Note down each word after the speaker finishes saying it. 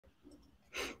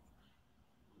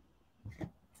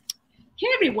Hey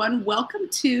everyone, welcome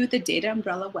to the Data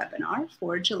Umbrella webinar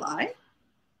for July.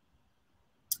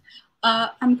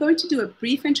 I'm going to do a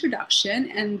brief introduction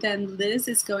and then Liz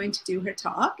is going to do her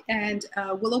talk, and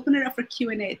we'll open it up for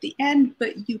Q&A at the end,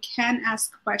 but you can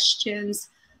ask questions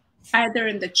either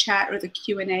in the chat or the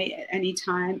Q&A at any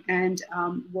time, and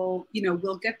we'll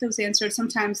get those answered.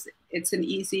 Sometimes it's an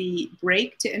easy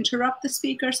break to interrupt the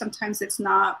speaker, sometimes it's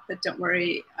not, but don't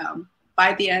worry.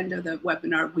 By the end of the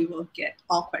webinar, we will get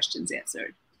all questions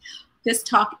answered. This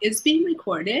talk is being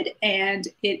recorded and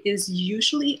it is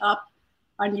usually up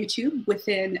on YouTube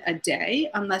within a day,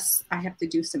 unless I have to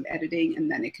do some editing, and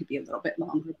then it could be a little bit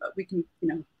longer, but we can,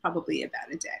 probably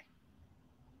about a day.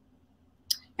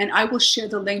 And I will share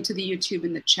the link to the YouTube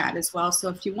in the chat as well. So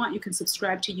if you want, you can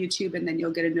subscribe to YouTube and then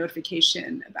you'll get a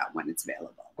notification about when it's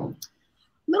available.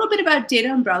 A little bit about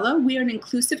Data Umbrella. We are an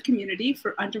inclusive community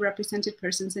for underrepresented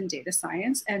persons in data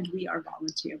science, and we are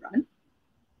volunteer run.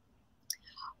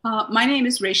 My name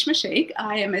is Reshama.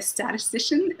 I am a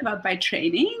statistician by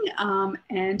training,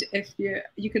 and if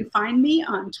you can find me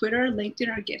on Twitter,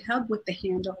 LinkedIn, or GitHub with the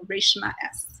handle Reshama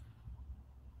S.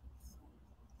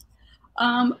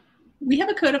 We have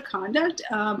a code of conduct.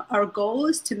 Our goal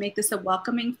is to make this a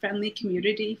welcoming, friendly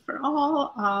community for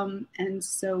all. And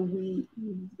so we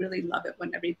really love it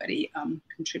when everybody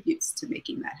contributes to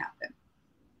making that happen.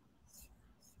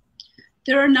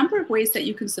 There are a number of ways that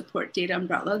you can support Data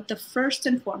Umbrella. The first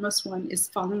and foremost one is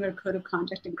following our code of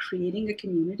conduct and creating a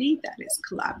community that is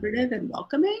collaborative and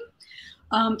welcoming.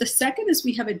 The second is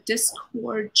we have a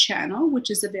Discord channel, which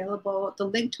is available. The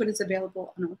link to it is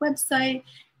available on our website.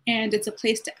 And it's a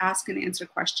place to ask and answer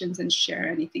questions and share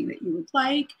anything that you would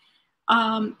like.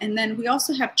 And then we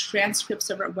also have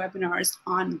transcripts of our webinars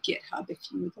on GitHub if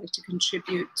you would like to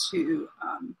contribute to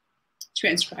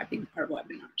transcribing our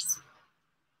webinars.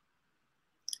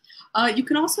 You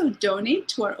can also donate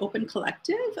to our open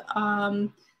collective,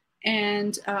 and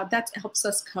that helps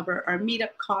us cover our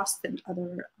meetup costs and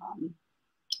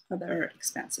other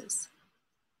expenses.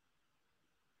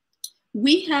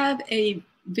 We have a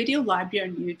video library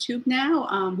on YouTube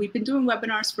now. We've been doing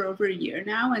webinars for over a year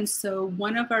now, and so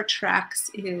one of our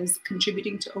tracks is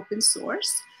contributing to open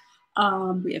source.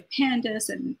 We have Pandas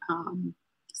and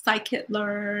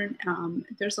scikit-learn.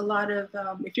 There's a lot of,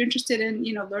 if you're interested in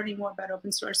learning more about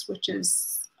open source, which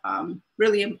is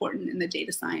really important in the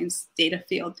data science data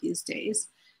field these days,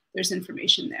 there's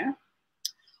information there.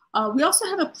 We also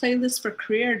have a playlist for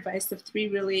career advice of 3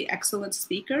 really excellent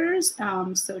speakers.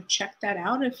 So check that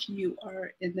out if you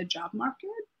are in the job market.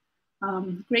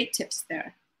 Great tips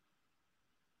there.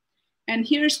 And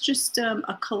here's just a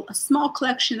small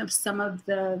collection of some of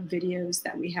the videos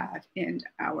that we have in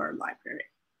our library.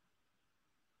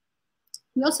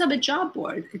 We also have a job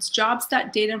board. It's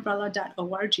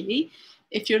jobs.dataumbrella.org.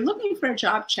 If you're looking for a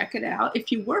job, check it out.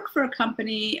 If you work for a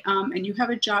company and you have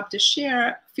a job to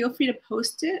share, feel free to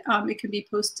post it. It can be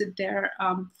posted there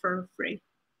for free.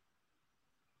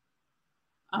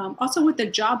 Also with the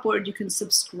job board, you can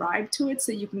subscribe to it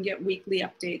so you can get weekly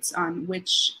updates on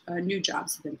which new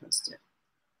jobs have been posted.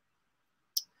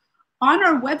 On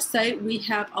our website, we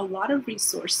have a lot of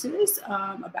resources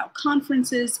about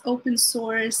conferences, open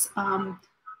source, a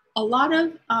lot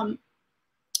of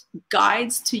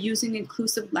guides to using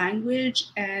inclusive language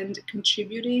and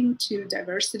contributing to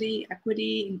diversity,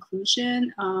 equity,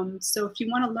 inclusion. So if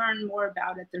you want to learn more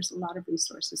about it, there's a lot of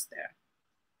resources there.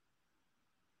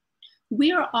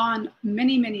 We are on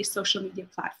many, many social media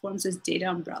platforms as Data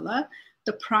Umbrella.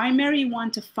 The primary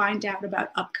one to find out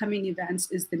about upcoming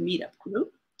events is the Meetup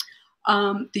group.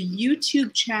 The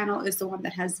YouTube channel is the one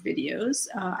that has videos.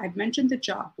 I've mentioned the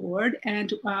job board,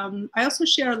 and I also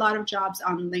share a lot of jobs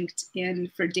on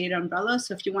LinkedIn for Data Umbrella.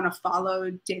 So if you want to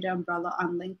follow Data Umbrella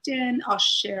on LinkedIn, I'll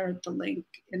share the link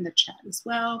in the chat as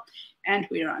well. And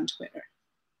we are on Twitter.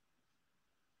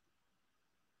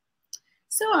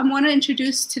 So I want to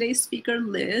introduce today's speaker,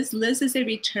 Liz. Liz is a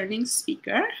returning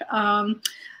speaker.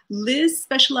 Liz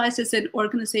specializes in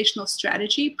organizational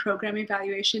strategy, program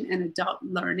evaluation, and adult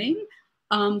learning.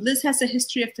 Liz has a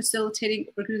history of facilitating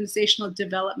organizational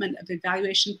development of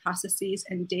evaluation processes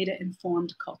and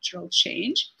data-informed cultural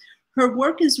change. Her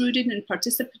work is rooted in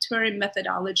participatory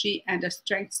methodology and a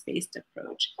strengths-based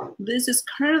approach. Liz is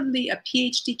currently a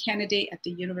PhD candidate at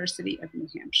the University of New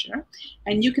Hampshire.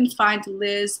 And you can find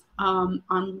Liz on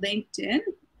LinkedIn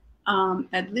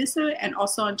at Lizzo, and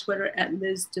also on Twitter at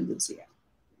DiLuzio.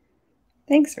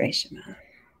 Thanks, Reshama.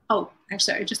 Oh,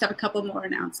 actually, I just have a couple more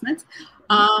announcements.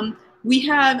 We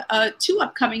have 2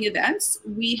 upcoming events.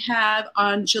 We have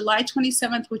on July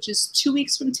 27th, which is 2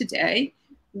 weeks from today,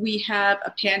 we have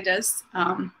a Pandas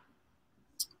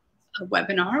a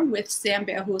webinar with Sam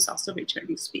Bear, who is also a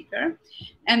returning speaker.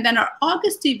 And then our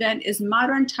August event is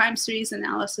Modern Time Series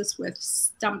Analysis with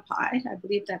Stumpy. I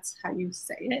believe that's how you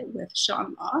say it, with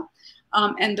Sean Law.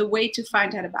 And the way to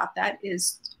find out about that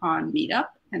is on Meetup,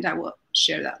 and I will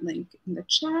share that link in the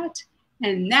chat.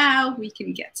 And now we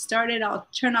can get started. I'll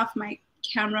turn off my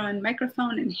camera and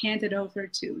microphone and hand it over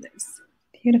to Liz.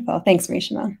 Beautiful. Thanks,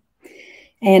 Reshama.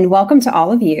 And welcome to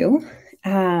all of you.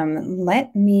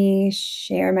 Let me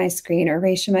share my screen. Or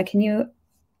Reshama, can you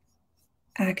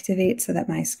activate so that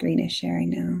my screen is sharing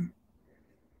now?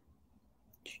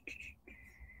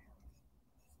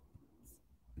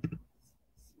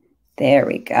 There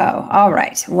we go. All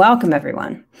right. Welcome,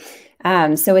 everyone.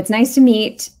 So it's nice to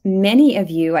meet many of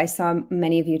you. I saw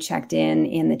many of you checked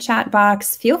in the chat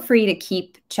box. Feel free to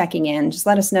keep checking in. Just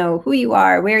let us know who you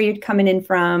are, where you're coming in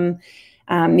from,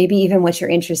 maybe even what you're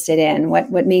interested in,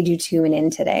 what made you tune in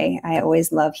today. I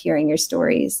always love hearing your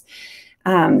stories.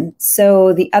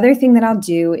 So the other thing that I'll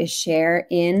do is share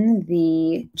in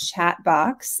the chat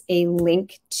box a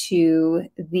link to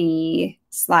the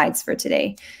slides for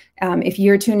today. If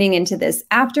you're tuning into this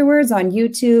afterwards on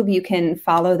YouTube, you can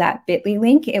follow that bit.ly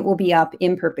link. It will be up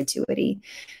in perpetuity.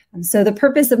 So the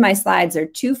purpose of my slides are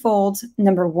twofold.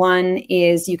 Number one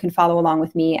is you can follow along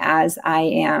with me as I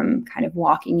am kind of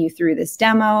walking you through this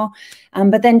demo.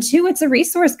 But then two, it's a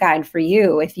resource guide for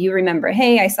you. If you remember,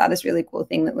 hey, I saw this really cool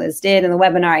thing that Liz did in the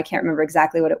webinar. I can't remember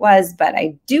exactly what it was, but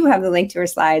I do have the link to her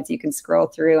slides. You can scroll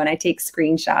through, and I take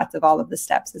screenshots of all of the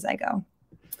steps as I go.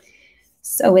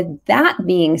 So with that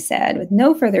being said, with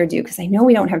no further ado, because I know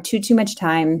we don't have too much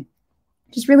time,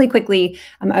 just really quickly,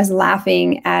 I was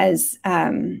laughing as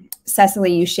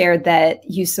Cecily, you shared that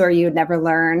you swore you would never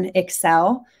learn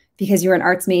Excel because you're an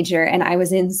arts major, and I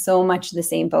was in so much the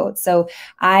same boat. So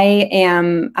I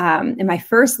am, in my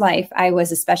first life, I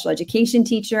was a special education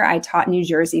teacher. I taught in New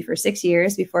Jersey for 6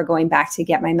 years before going back to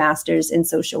get my master's in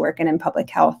social work and in public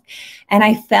health. And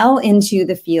I fell into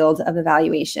the field of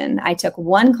evaluation. I took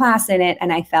one class in it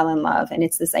and I fell in love. And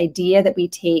it's this idea that we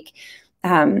take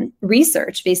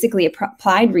research, basically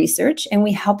applied research, and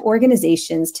we help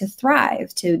organizations to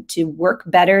thrive, to work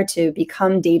better, to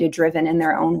become data-driven in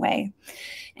their own way.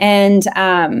 And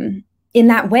in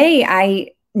that way,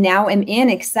 I now am in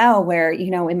Excel, where,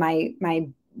 you know, in my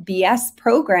BS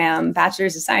program,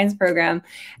 Bachelor's of Science program,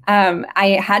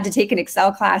 I had to take an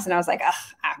Excel class, and I was like,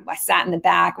 ugh, I sat in the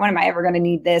back. When am I ever going to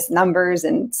need this? Numbers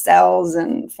and cells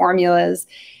and formulas.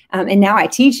 And now I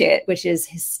teach it, which is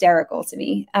hysterical to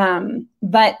me.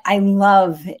 But I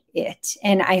love it.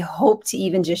 And I hope to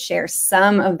even just share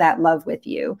some of that love with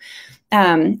you.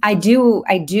 I do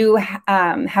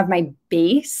have my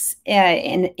base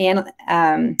in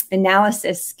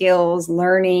analysis skills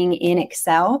learning in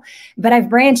Excel, but I've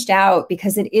branched out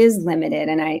because it is limited.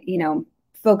 And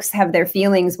folks have their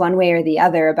feelings one way or the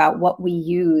other about what we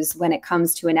use when it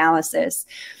comes to analysis.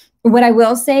 What I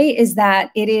will say is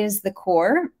that it is the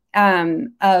core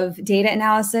of data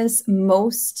analysis.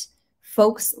 Most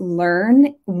folks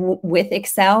learn with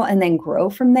Excel and then grow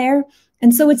from there.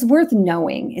 And so it's worth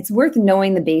knowing. It's worth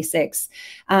knowing the basics.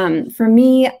 For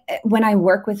me, when I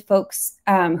work with folks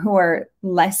who are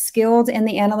less skilled in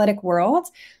the analytic world,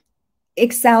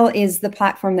 Excel is the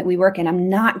platform that we work in. I'm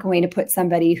not going to put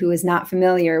somebody who is not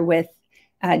familiar with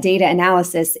data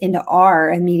analysis into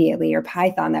R immediately, or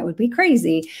Python. That would be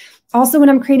crazy. Also, when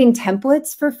I'm creating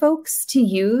templates for folks to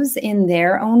use in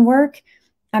their own work,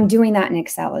 I'm doing that in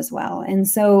Excel as well. And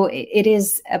so it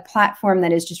is a platform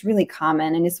that is just really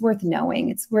common, and it's worth knowing.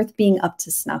 It's worth being up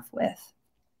to snuff with.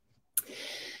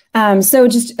 So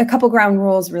just a couple ground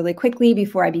rules really quickly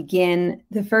before I begin.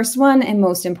 The first one, and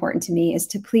most important to me, is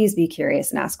to please be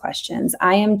curious and ask questions.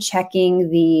 I am checking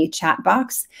the chat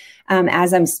box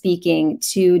as I'm speaking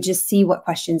to just see what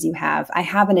questions you have. I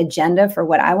have an agenda for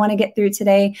what I want to get through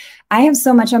today. I have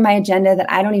so much on my agenda that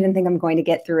I don't even think I'm going to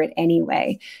get through it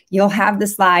anyway. You'll have the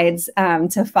slides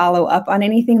to follow up on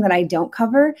anything that I don't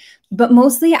cover, but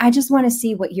mostly I just want to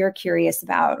see what you're curious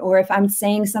about, or if I'm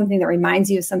saying something that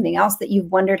reminds you of something else that you've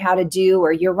wondered how to do,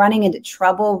 or you're running into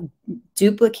trouble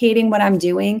duplicating what I'm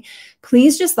doing,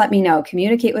 please just let me know.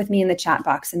 Communicate with me in the chat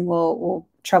box, and we'll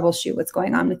troubleshoot what's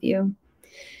going on with you.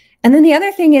 And then the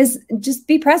other thing is just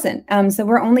be present. So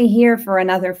we're only here for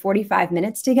another 45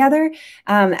 minutes together.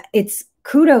 It's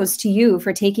kudos to you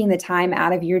for taking the time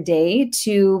out of your day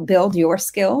to build your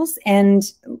skills, and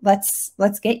let's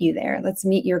get you there. Let's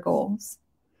meet your goals.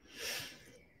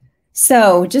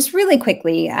 So just really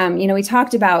quickly, we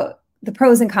talked about the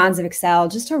pros and cons of Excel,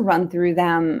 just to run through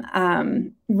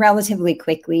them relatively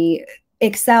quickly.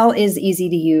 Excel is easy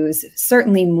to use,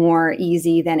 certainly more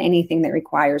easy than anything that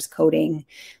requires coding.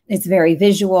 It's very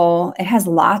visual. It has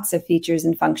lots of features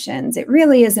and functions. It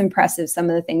really is impressive, some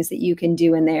of the things that you can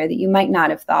do in there that you might not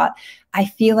have thought. I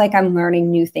feel like I'm learning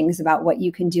new things about what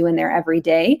you can do in there every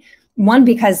day. One,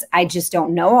 because I just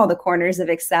don't know all the corners of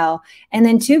Excel. And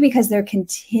then two, because they're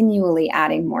continually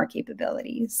adding more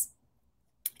capabilities.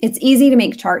 It's easy to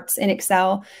make charts in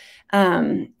Excel.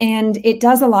 And it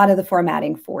does a lot of the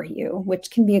formatting for you, which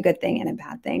can be a good thing and a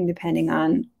bad thing, depending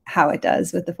on how it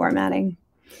does with the formatting.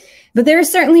 But there are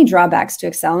certainly drawbacks to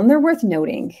Excel, and they're worth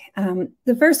noting.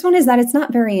 The first one is that it's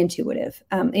not very intuitive.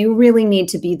 You really need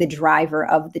to be the driver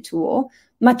of the tool,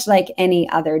 much like any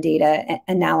other data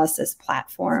analysis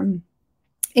platform.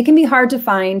 It can be hard to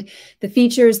find the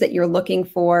features that you're looking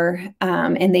for,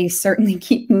 and they certainly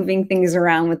keep moving things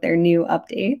around with their new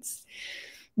updates.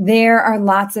 There are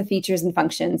lots of features and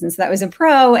functions, and so that was a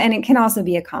pro, and it can also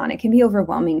be a con. It can be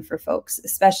overwhelming for folks,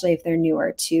 especially if they're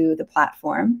newer to the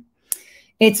platform.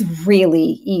 It's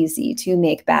really easy to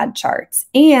make bad charts,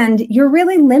 and you're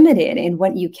really limited in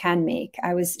what you can make.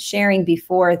 I was sharing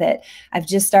before that I've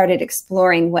just started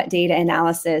exploring what data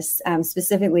analysis,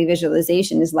 specifically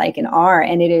visualization, is like in R,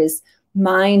 and it is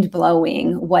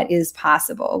mind-blowing what is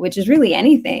possible, which is really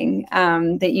anything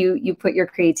that you put your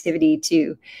creativity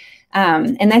to.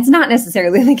 And that's not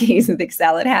necessarily the case with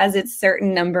Excel. It has its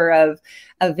certain number of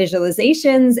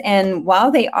visualizations, and while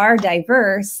they are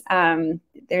diverse,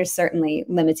 there's certainly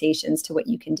limitations to what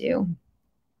you can do.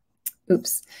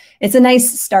 Oops. It's a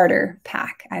nice starter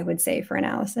pack, I would say, for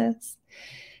analysis.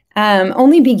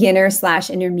 Only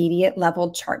beginner/intermediate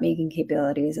level chart making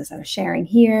capabilities, as I was sharing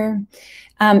here.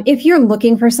 If you're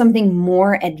looking for something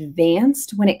more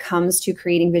advanced when it comes to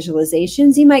creating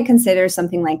visualizations, you might consider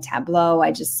something like Tableau.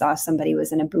 I just saw somebody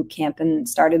was in a boot camp and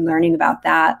started learning about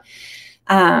that.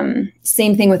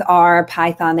 Same thing with R,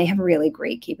 Python. They have really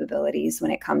great capabilities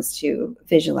when it comes to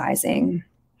visualizing.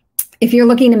 If you're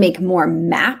looking to make more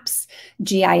maps,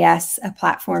 GIS, a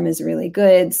platform is really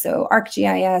good. So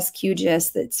ArcGIS,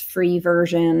 QGIS, that's free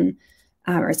version,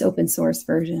 or it's open source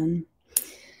version.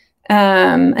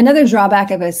 Another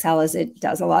drawback of Excel is it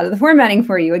does a lot of the formatting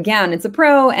for you. Again, it's a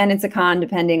pro and it's a con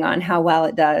depending on how well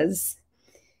it does.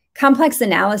 Complex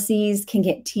analyses can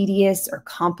get tedious or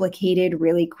complicated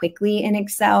really quickly in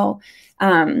Excel,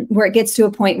 where it gets to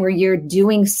a point where you're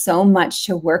doing so much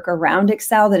to work around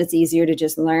Excel that it's easier to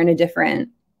just learn a different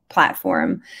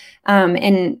platform.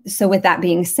 And so with that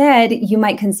being said, you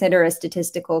might consider a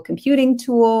statistical computing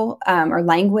tool or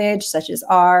language such as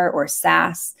R or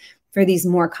SAS for these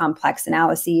more complex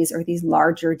analyses or these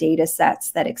larger data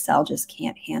sets that Excel just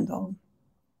can't handle.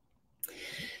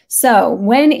 So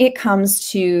when it comes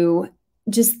to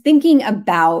just thinking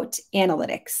about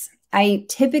analytics, I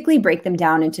typically break them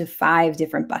down into 5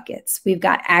 different buckets. We've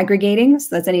got aggregating,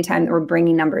 so that's any time that we're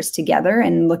bringing numbers together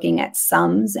and looking at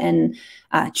sums and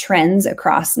trends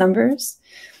across numbers.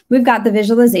 We've got the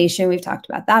visualization. We've talked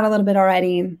about that a little bit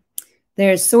already.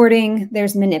 There's sorting,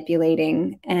 there's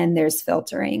manipulating, and there's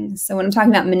filtering. So when I'm talking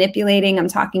about manipulating, I'm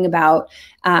talking about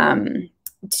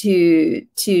to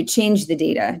change the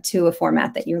data to a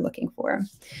format that you're looking for.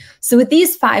 So with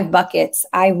these 5 buckets,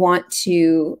 I want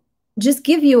to just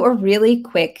give you a really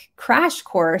quick crash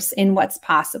course in what's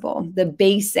possible, the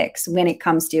basics when it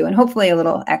comes to, and hopefully a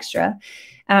little extra,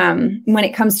 when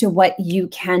it comes to what you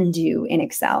can do in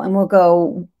Excel. And we'll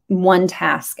go one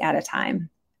task at a time.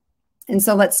 And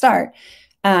so let's start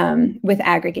with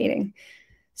aggregating.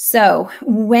 So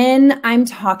when I'm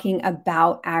talking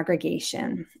about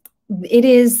aggregation, it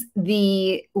is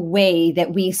the way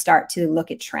that we start to look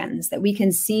at trends, that we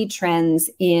can see trends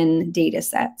in data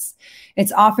sets.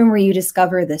 It's often where you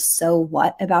discover the so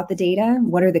what about the data.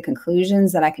 What are the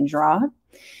conclusions that I can draw?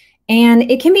 And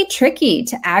it can be tricky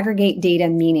to aggregate data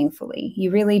meaningfully.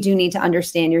 You really do need to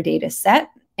understand your data set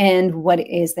and what it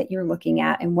is that you're looking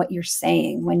at and what you're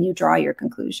saying when you draw your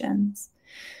conclusions.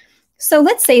 So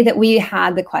let's say that we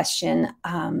had the question,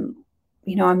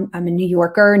 you know, I'm a New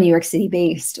Yorker, New York City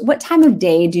based. What time of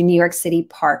day do New York City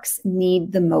parks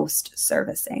need the most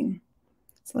servicing?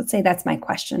 So let's say that's my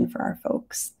question for our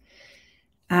folks.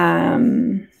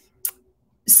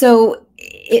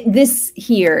 This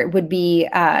here would be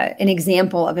an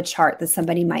example of a chart that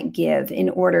somebody might give in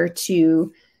order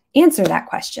to answer that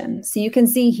question. So you can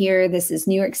see here, this is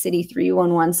New York City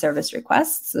 311 service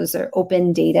requests. Those are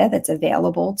open data that's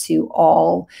available to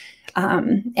all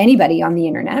anybody on the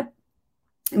internet.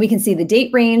 We can see the date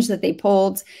range that they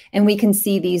pulled, and we can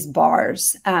see these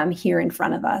bars here in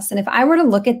front of us. And if I were to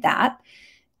look at that,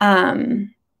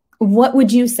 what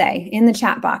would you say in the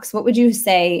chat box? What would you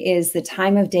say is the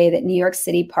time of day that New York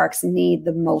City parks need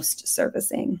the most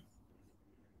servicing?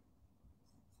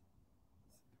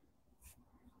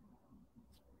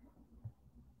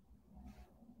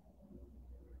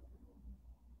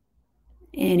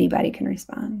 Anybody can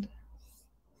respond.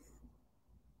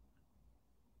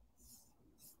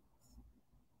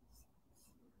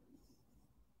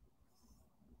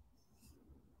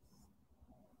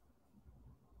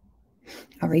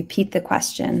 I'll repeat the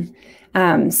question.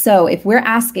 So if we're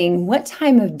asking what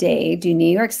time of day do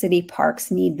New York City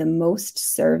parks need the most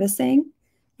servicing,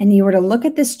 and you were to look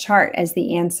at this chart as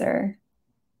the answer,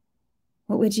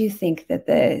 what would you think that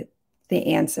the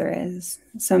answer is?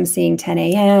 So I'm seeing 10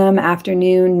 a.m.,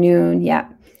 afternoon, noon. Yeah.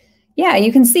 Yeah,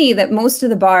 you can see that most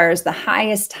of the bars, the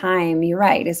highest time, you're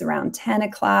right, is around 10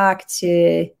 o'clock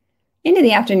to into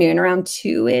the afternoon, around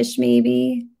 2-ish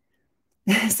maybe.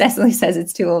 Cecily says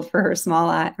it's too old for her small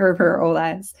eye, or for her old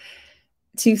eyes.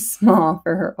 Too small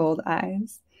for her old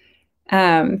eyes.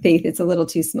 Faith, it's a little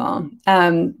too small.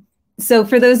 So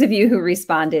for those of you who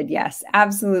responded, yes,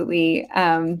 absolutely.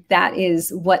 That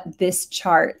is what this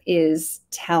chart is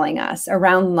telling us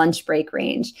around lunch break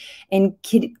range. And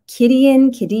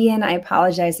Kidian, I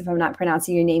apologize if I'm not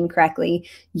pronouncing your name correctly.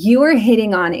 You are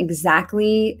hitting on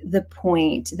exactly the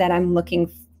point that I'm looking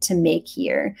to make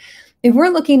here. If we're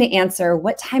looking to answer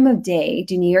what time of day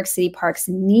do New York City parks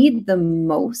need the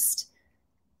most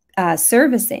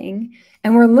servicing,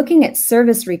 and we're looking at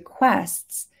service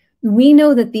requests, we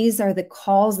know that these are the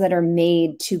calls that are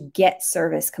made to get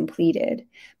service completed.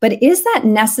 But is that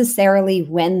necessarily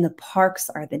when the parks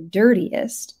are the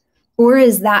dirtiest? Or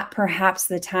is that perhaps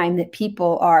the time that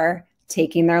people are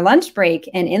taking their lunch break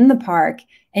and in the park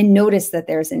and notice that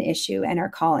there's an issue and are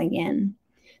calling in?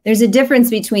 There's a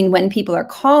difference between when people are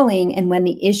calling and when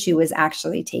the issue is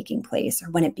actually taking place,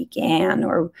 or when it began,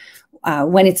 or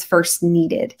when it's first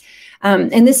needed.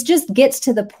 And this just gets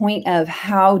to the point of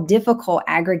how difficult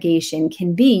aggregation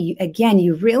can be. Again,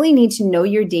 you really need to know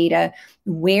your data,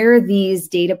 where these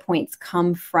data points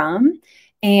come from,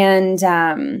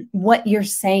 and what you're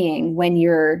saying when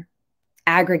you're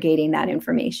aggregating that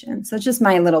information. So it's just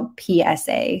my little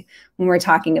PSA when we're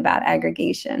talking about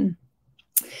aggregation.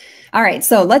 All right,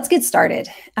 so let's get started.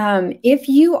 If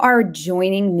you are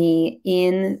joining me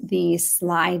in the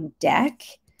slide deck,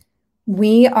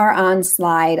 we are on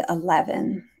slide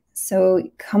 11. So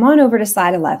come on over to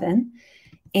slide 11,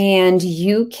 and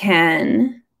you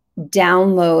can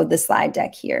download the slide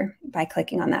deck here by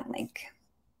clicking on that link.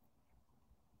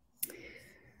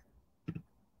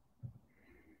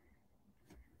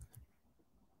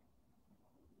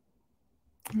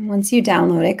 Once you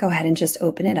download it, go ahead and just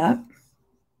open it up.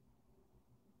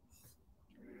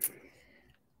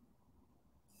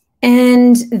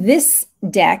 And this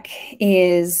deck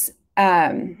is,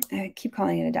 I keep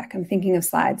calling it a deck. I'm thinking of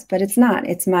slides, but it's not.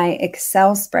 It's my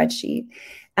Excel spreadsheet.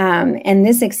 And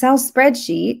this Excel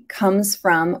spreadsheet comes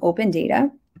from Open Data,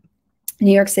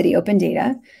 New York City Open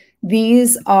Data.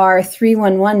 These are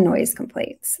 311 noise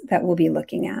complaints that we'll be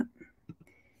looking at.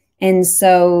 And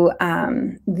so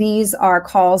these are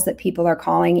calls that people are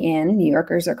calling in, New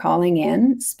Yorkers are calling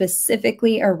in,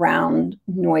 specifically around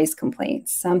noise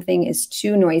complaints. Something is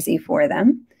too noisy for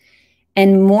them.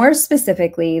 And more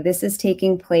specifically, this is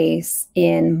taking place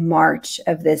in March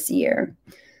of this year.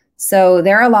 So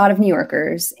there are a lot of New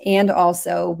Yorkers, and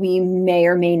also we may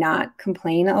or may not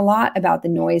complain a lot about the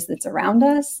noise that's around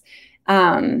us.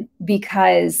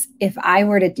 Because if I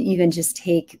were to even just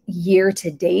take year to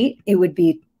date, it would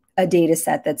be a data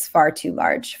set that's far too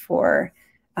large for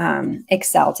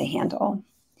Excel to handle.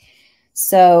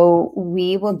 So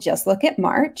we will just look at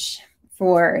March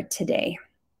for today.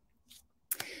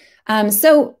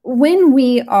 So when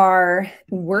we are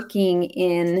working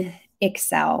in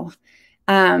Excel,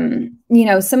 you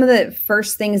know, some of the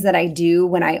first things that I do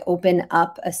when I open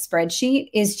up a spreadsheet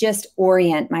is just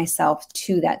orient myself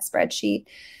to that spreadsheet.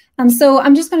 So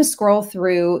I'm just going to scroll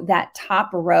through that top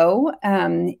row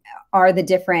are the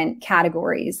different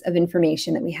categories of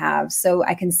information that we have. So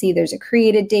I can see there's a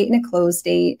created date and a closed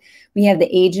date. We have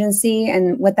the agency,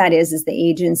 and what that is the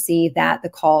agency that the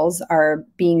calls are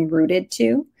being routed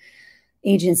to.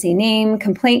 Agency name,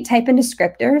 complaint type, and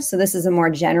descriptor. So this is a more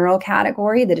general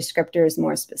category. The descriptor is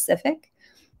more specific.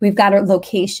 We've got our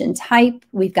location type.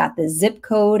 We've got the zip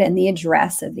code and the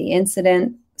address of the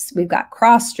incident. We've got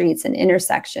cross streets and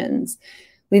intersections.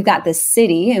 We've got the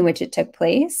city in which it took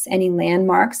place, any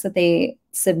landmarks that they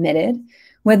submitted,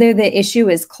 whether the issue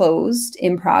is closed,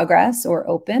 in progress, or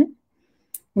open.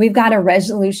 We've got a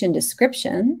resolution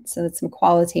description, so that's some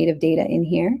qualitative data in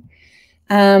here.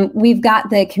 We've got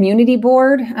the community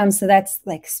board. So that's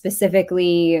like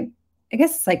specifically, I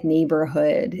guess it's like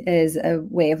neighborhood is a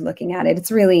way of looking at it.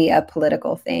 It's really a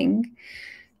political thing.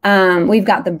 We've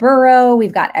got the borough,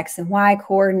 we've got X and Y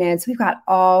coordinates. We've got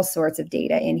all sorts of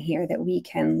data in here that we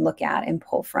can look at and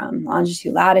pull from,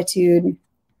 longitude, latitude.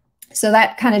 So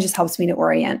that kind of just helps me to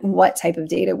orient what type of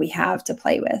data we have to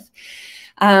play with.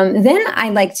 Then I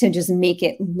like to just make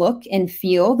it look and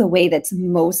feel the way that's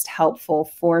most helpful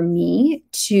for me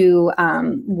to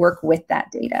work with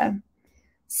that data.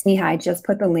 Sneha, I just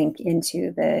put the link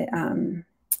into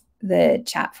the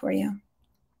chat for you.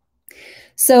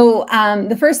 So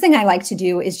the first thing I like to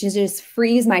do is just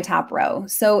freeze my top row.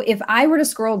 So if I were to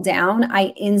scroll down,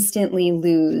 I instantly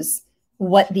lose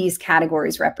what these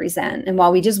categories represent. And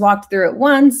while we just walked through it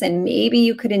once and maybe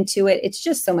you could intuit, it's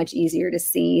just so much easier to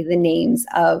see the names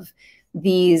of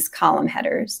these column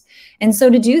headers. And so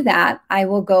to do that, I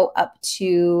will go up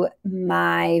to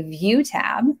my View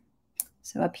tab.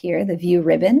 So up here, the View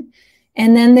ribbon.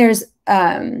 And then there's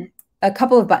a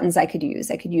couple of buttons I could use.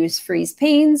 I could use Freeze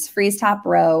Panes, Freeze Top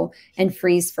Row, and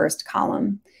Freeze First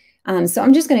Column. So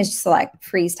I'm just going to select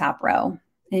Freeze Top Row.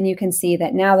 And you can see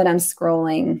that now that I'm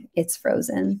scrolling, it's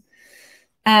frozen.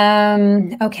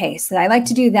 Okay, so I like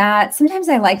to do that. Sometimes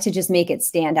I like to just make it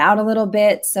stand out a little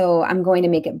bit. So I'm going to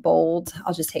make it bold.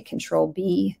 I'll just hit Control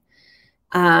B.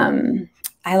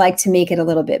 I like to make it a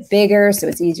little bit bigger so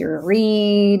it's easier to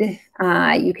read.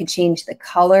 You could change the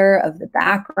color of the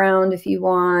background if you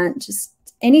want, just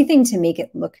anything to make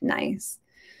it look nice.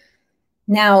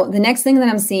 Now, the next thing that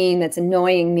I'm seeing that's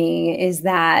annoying me is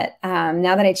that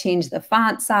now that I changed the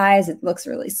font size, it looks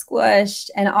really squished.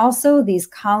 And also these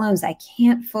columns, I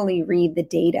can't fully read the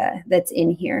data that's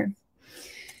in here.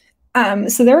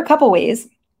 So there are a couple ways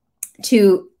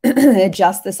to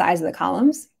adjust the size of the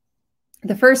columns.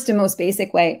 The first and most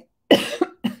basic way,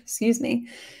 excuse me,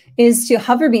 is to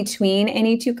hover between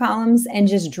any two columns and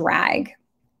just drag,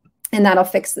 and that'll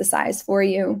fix the size for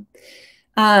you.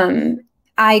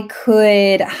 I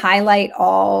could highlight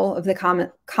all of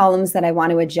the columns that I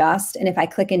want to adjust, and if I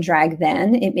click and drag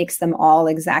then, it makes them all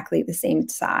exactly the same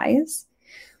size.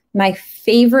 My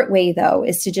favorite way, though,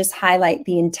 is to just highlight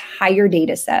the entire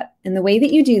data set. And the way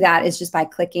that you do that is just by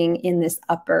clicking in this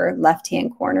upper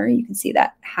left-hand corner. You can see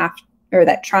that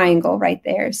that triangle right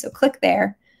there. So click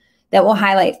there. That will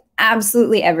highlight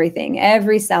absolutely everything,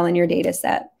 every cell in your data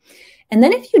set. And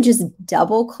then if you just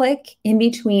double click in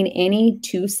between any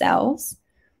two cells,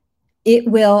 it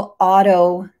will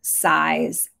auto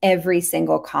size every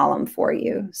single column for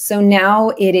you. So now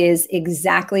it is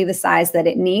exactly the size that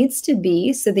it needs to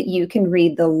be so that you can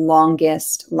read the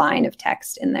longest line of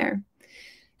text in there.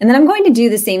 And then I'm going to do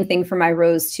the same thing for my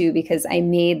rows too, because I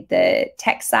made the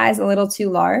text size a little too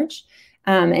large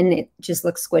and it just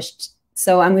looks squished.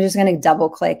 So I'm just going to double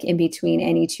click in between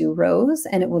any two rows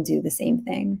and it will do the same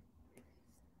thing.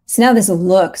 So now this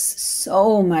looks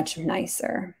so much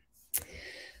nicer.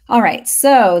 All right,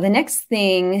 so the next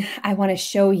thing I want to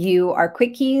show you are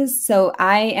quick keys. So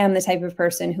I am the type of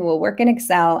person who will work in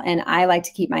Excel and I like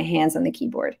to keep my hands on the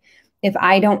keyboard. If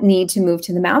I don't need to move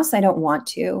to the mouse, I don't want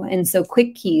to. And so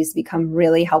quick keys become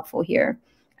really helpful here.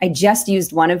 I just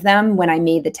used one of them when I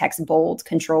made the text bold,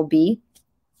 Control B.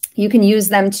 You can use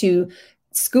them to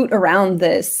scoot around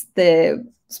the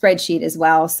spreadsheet as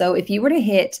well. So if you were to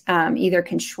hit either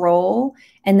Control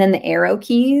and then the arrow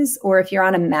keys, or if you're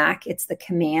on a Mac, it's the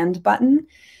Command button.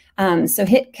 So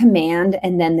hit Command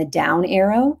and then the down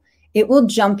arrow. It will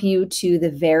jump you to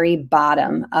the very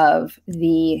bottom of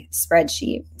the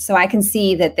spreadsheet. So I can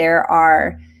see that there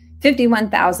are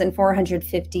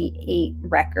 51,458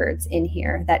 records in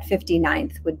here. That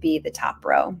 59th would be the top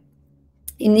row.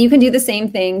 And you can do the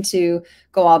same thing to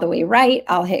go all the way right.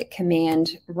 I'll hit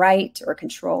Command right or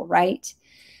Control right.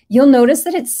 You'll notice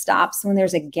that it stops when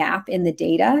there's a gap in the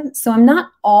data. So I'm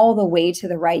not all the way to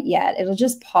the right yet. It'll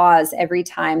just pause every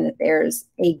time that there's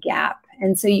a gap.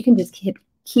 And so you can just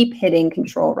keep hitting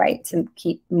Control right to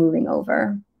keep moving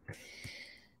over.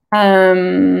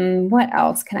 What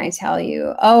else can I tell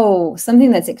you? Oh,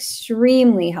 something that's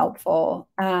extremely helpful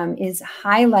is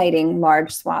highlighting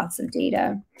large swaths of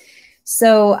data.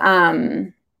 So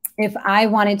if I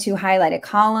wanted to highlight a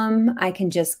column, I can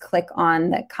just click on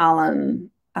the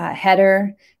column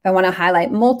header. If I want to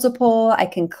highlight multiple, I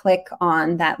can click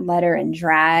on that letter and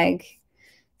drag.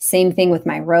 Same thing with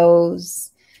my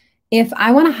rows. If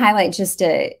I want to highlight just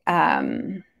a,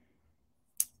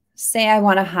 say I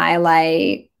want to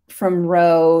highlight from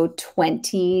row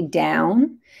 20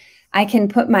 down, I can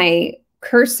put my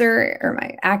cursor or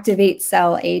my activate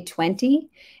cell A20,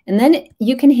 and then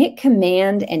you can hit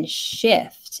Command and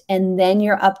Shift Shift and then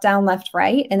your up, down, left,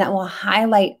 right, and that will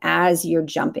highlight as you're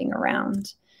jumping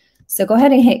around. So go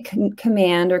ahead and hit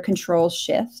Command or Control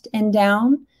Shift and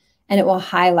down, and it will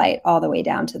highlight all the way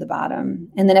down to the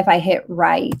bottom. And then if I hit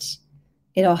right,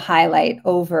 it'll highlight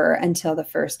over until the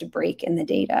first break in the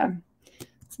data.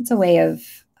 So it's a way of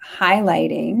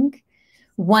highlighting.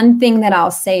 One thing that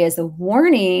I'll say as a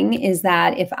warning is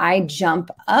that if I jump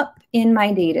up in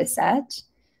my data set,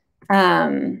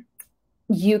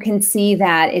 you can see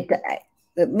that it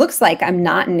looks like I'm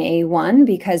not in A1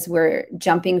 because we're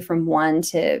jumping from 1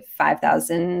 to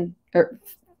 5,000 or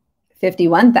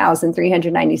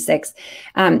 51,396.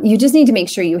 You just need to make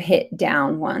sure you hit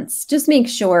down once. Just make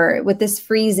sure with this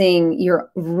freezing,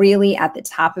 you're really at the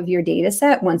top of your data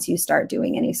set once you start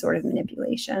doing any sort of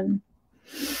manipulation.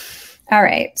 All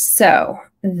right, so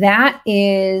that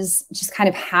is just kind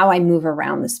of how I move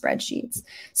around the spreadsheets.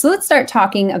 So let's start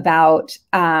talking about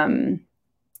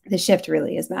the shift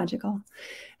really is magical.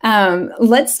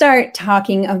 Let's start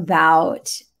talking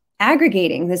about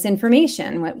aggregating this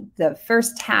information, what the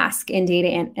first task in data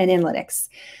and analytics.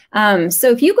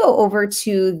 So if you go over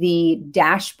to the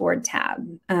dashboard tab,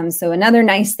 so another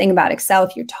nice thing about Excel,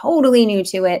 if you're totally new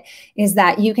to it, is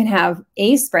that you can have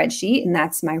a spreadsheet, and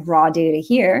that's my raw data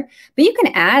here, but you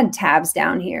can add tabs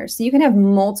down here. So you can have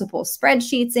multiple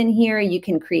spreadsheets in here. You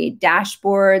can create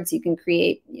dashboards. You can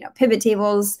create, pivot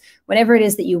tables, whatever it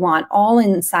is that you want, all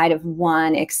inside of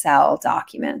one Excel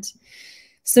document.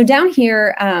 So down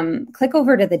here, click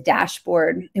over to the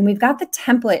dashboard, and we've got the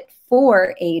template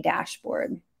for a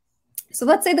dashboard. So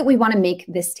let's say that we want to make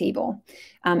this table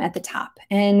at the top,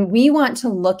 and we want to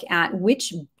look at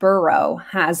which borough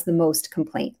has the most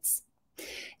complaints.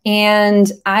 And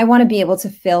I want to be able to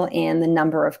fill in the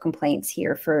number of complaints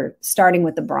here for starting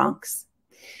with the Bronx.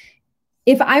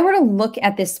 If I were to look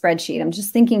at this spreadsheet, I'm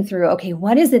just thinking through, okay,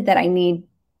 what is it that I need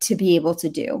to be able to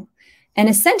do? And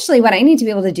essentially what I need to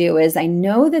be able to do is I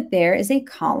know that there is a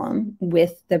column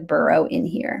with the borough in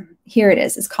here. Here it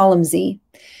is, it's column Z.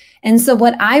 And so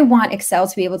what I want Excel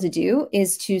to be able to do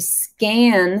is to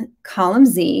scan column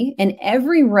Z, and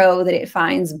every row that it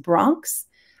finds Bronx,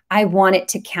 I want it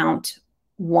to count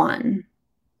 1.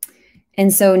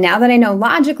 And so now that I know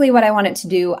logically what I want it to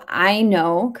do, I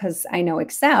know, because I know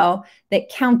Excel, that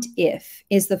COUNTIF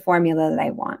is the formula that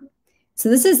I want. So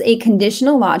this is a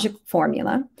conditional logic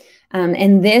formula.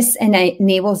 And this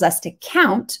enables us to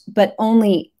count, but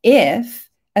only if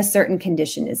a certain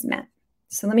condition is met.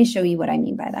 So let me show you what I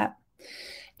mean by that.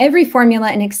 Every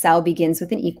formula in Excel begins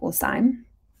with an equal sign.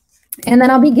 And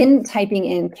then I'll begin typing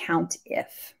in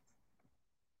COUNTIF.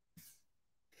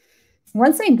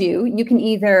 Once I do, you can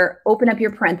either open up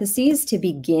your parentheses to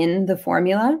begin the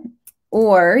formula,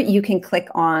 or you can click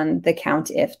on the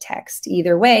COUNTIF text.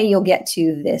 Either way, you'll get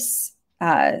to this,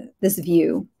 this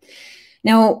view.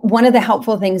 Now, one of the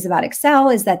helpful things about Excel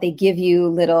is that they give you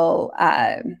little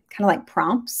kind of like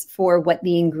prompts for what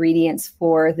the ingredients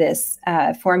for this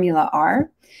formula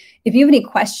are. If you have any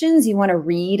questions, you want to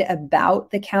read about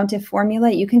the COUNTIF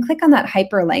formula, you can click on that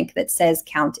hyperlink that says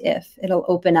COUNTIF. It'll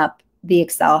open up the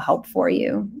Excel help for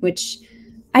you, which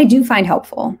I do find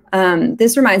helpful.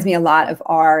 This reminds me a lot of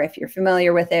R, if you're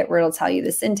familiar with it, where it'll tell you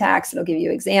the syntax, it'll give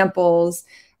you examples,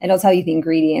 it'll tell you the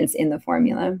ingredients in the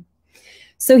formula.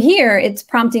 So here it's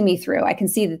prompting me through. I can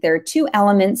see that there are 2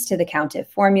 elements to the COUNTIF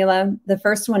formula. The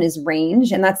first one is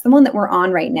range, and that's the one that we're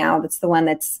on right now. That's the one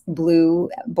that's blue,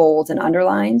 bold, and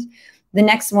underlined. The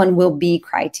next one will be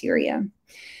criteria.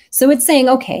 So it's saying,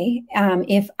 okay,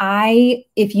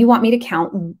 if you want me to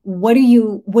count, what do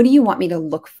you want me to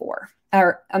look for?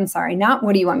 Or I'm sorry, not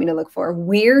what do you want me to look for?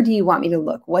 Where do you want me to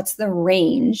look? What's the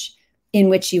range in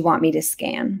which you want me to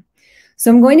scan? So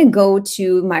I'm going to go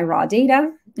to my raw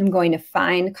data. I'm going to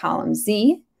find column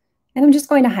Z, and I'm just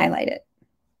going to highlight it.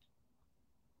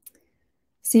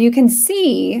 So you can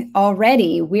see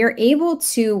already we're able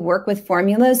to work with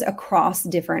formulas across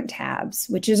different tabs,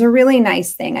 which is a really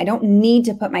nice thing. I don't need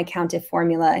to put my COUNTIF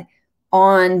formula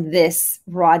on this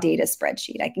raw data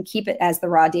spreadsheet. I can keep it as the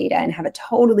raw data and have a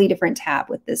totally different tab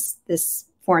with this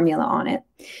formula on it.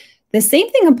 The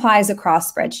same thing applies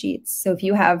across spreadsheets. So if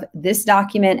you have this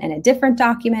document and a different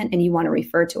document and you want to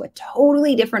refer to a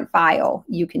totally different file,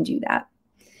 you can do that.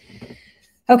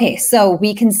 Okay, so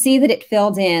we can see that it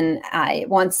filled in,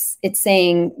 once it's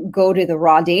saying go to the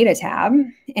raw data tab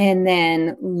and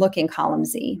then look in column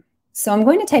Z. So I'm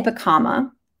going to type a comma,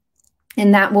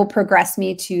 and that will progress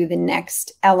me to the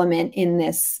next element in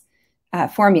this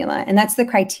formula, and that's the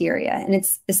criteria. And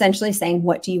it's essentially saying,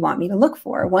 what do you want me to look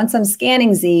for? Once I'm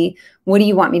scanning Z, what do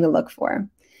you want me to look for?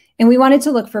 And we wanted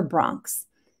to look for Bronx.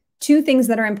 two things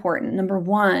that are important. Number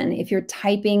one, if you're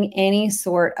typing any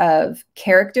sort of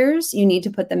characters, you need to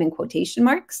put them in quotation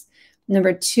marks.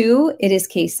 Number two, it is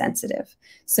case sensitive.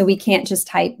 So we can't just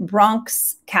type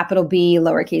Bronx, capital B,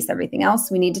 lowercase everything else.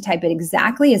 We need to type it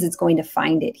exactly as it's going to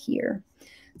find it here.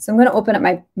 So I'm going to open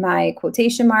up my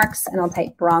quotation marks and I'll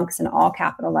type Bronx in all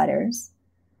capital letters.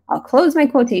 I'll close my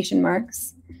quotation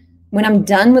marks. When I'm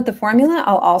done with the formula,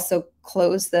 I'll also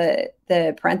close the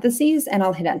parentheses and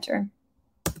I'll hit enter.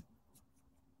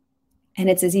 And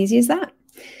it's as easy as that.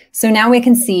 So now we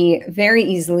can see very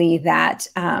easily that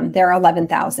there are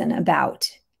 11,000 about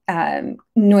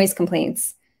noise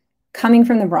complaints coming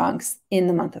from the Bronx in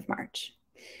the month of March.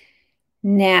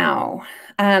 Now,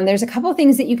 there's a couple of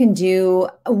things that you can do.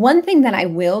 One thing that I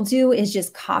will do is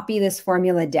just copy this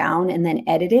formula down and then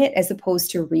edit it as opposed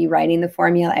to rewriting the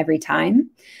formula every time.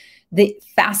 The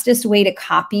fastest way to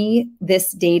copy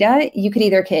this data, you could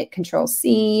either hit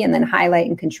Control-C and then highlight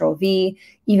and Control-V.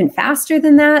 Even faster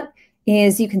than that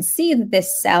is you can see that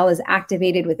this cell is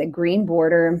activated with a green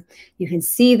border. You can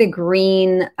see the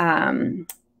green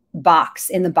box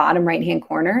in the bottom right-hand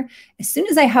corner. As soon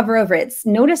as I hover over it,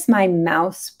 notice my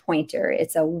mouse pointer.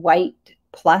 It's a white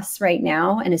plus right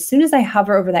now. And as soon as I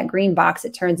hover over that green box,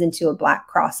 it turns into a black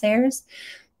crosshairs.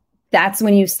 That's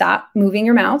when you stop moving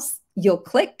your mouse. You'll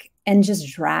click and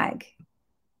just drag.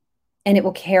 And it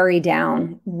will carry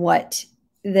down what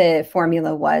the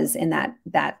formula was in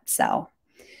that cell.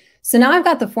 So now I've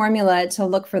got the formula to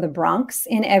look for the Bronx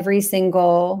in every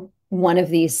single one of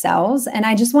these cells. And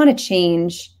I just want to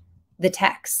change the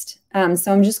text.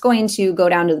 So I'm just going to go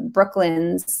down to the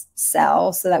Brooklyn's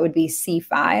cell. So that would be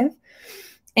C5.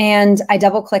 And I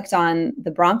double clicked on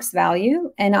the Bronx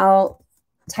value and I'll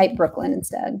type Brooklyn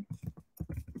instead.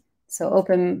 So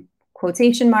open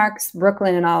quotation marks,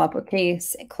 Brooklyn in all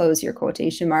uppercase, close your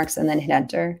quotation marks and then hit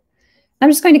enter. I'm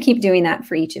just going to keep doing that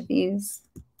for each of these.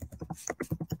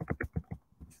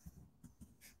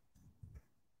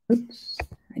 Oops,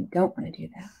 I don't want to do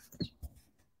that.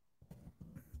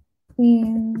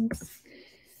 And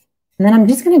then I'm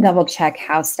just going to double check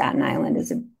how Staten Island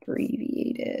is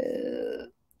abbreviated.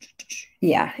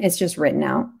 Yeah, it's just written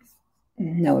out.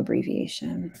 No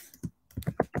abbreviation.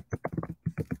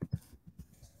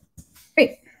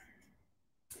 Great.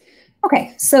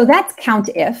 Okay, so that's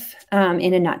COUNTIF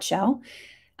in a nutshell.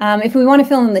 If we want to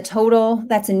fill in the total,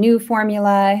 that's a new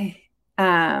formula.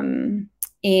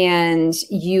 And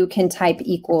you can type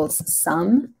equals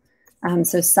sum.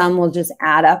 So sum will just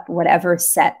add up whatever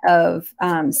set of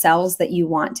cells that you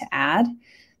want to add.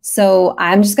 So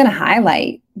I'm just going to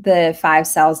highlight the 5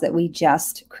 cells that we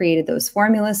just created those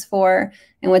formulas for.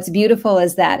 And what's beautiful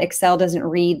is that Excel doesn't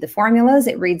read the formulas,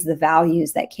 it reads the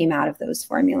values that came out of those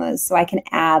formulas. So I can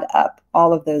add up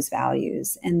all of those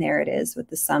values. And there it is with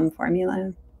the sum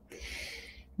formula.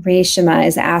 Reshama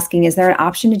is asking, is there an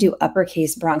option to do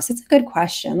uppercase Bronx? That's a good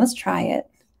question. Let's try it.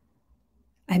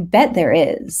 I bet there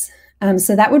is.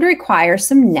 So that would require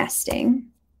some nesting.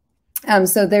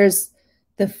 So there's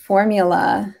the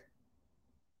formula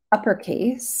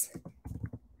uppercase,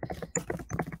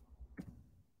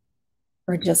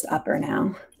 or just upper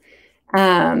now.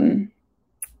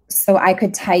 So I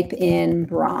could type in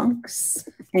Bronx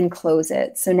and close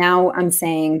it. So now I'm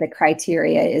saying the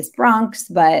criteria is Bronx,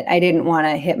 but I didn't want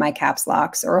to hit my caps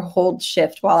locks or hold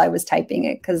shift while I was typing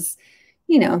it because,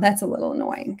 you know, that's a little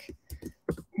annoying.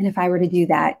 And if I were to do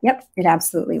that, yep, it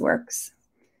absolutely works.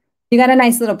 You got a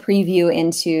nice little preview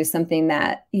into something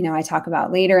that, you know, I talk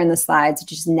about later in the slides,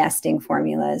 which is nesting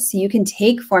formulas. So you can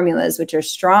take formulas which are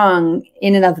strong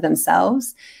in and of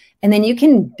themselves, and then you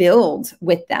can build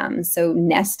with them. So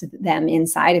nest them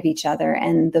inside of each other,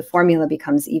 and the formula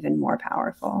becomes even more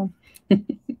powerful.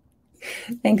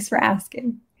 Thanks for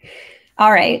asking.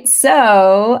 All right,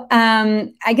 so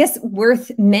I guess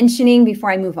worth mentioning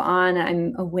before I move on,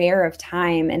 I'm aware of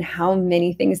time and how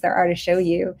many things there are to show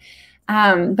you.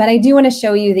 But I do want to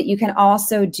show you that you can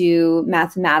also do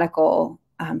mathematical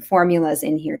formulas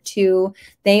in here too.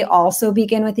 They also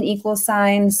begin with an equal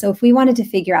sign. So if we wanted to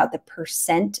figure out the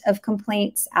percent of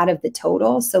complaints out of the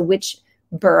total, so which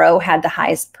borough had the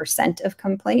highest percent of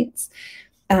complaints,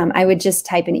 I would just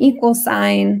type an equal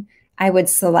sign. I would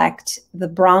select the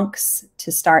Bronx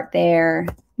to start there.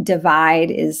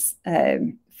 Divide is /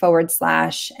 and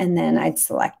then I'd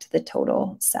select the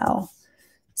total cell.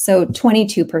 So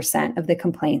 22% of the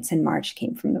complaints in March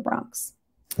came from the Bronx.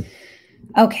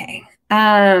 Okay,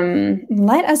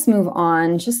 let us move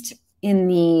on just in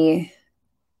the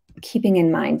keeping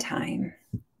in mind time.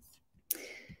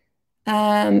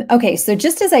 Okay, so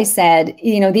just as I said,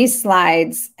 you know, these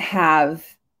slides have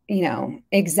you know,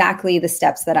 exactly the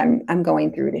steps that I'm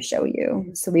going through to show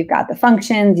you. So we've got the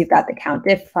functions, you've got the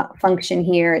COUNTIF function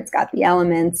here, it's got the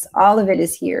elements, all of it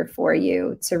is here for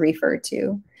you to refer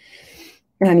to.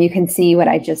 You can see what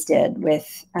I just did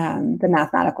with the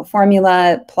mathematical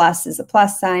formula. Plus is a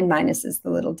plus sign, minus is the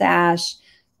little dash,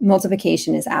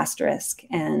 multiplication is asterisk,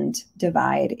 and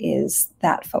divide is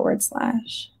that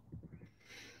 /.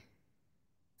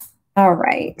 All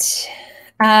right.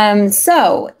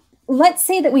 So let's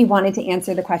say that we wanted to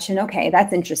answer the question, okay,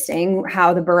 that's interesting,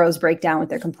 how the boroughs break down with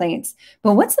their complaints.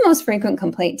 But what's the most frequent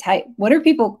complaint type? What are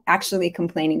people actually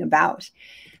complaining about?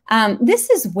 This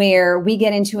is where we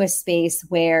get into a space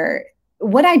where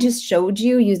what I just showed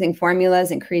you using formulas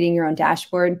and creating your own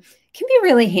dashboard can be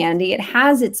really handy. It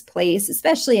has its place,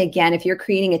 especially, again, if you're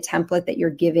creating a template that you're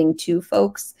giving to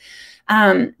folks.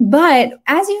 But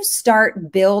as you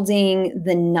start building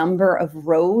the number of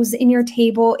rows in your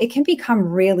table, it can become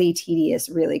really tedious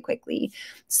really quickly.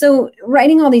 So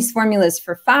writing all these formulas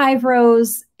for 5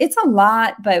 rows, it's a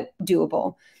lot, but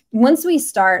doable. Once we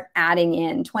start adding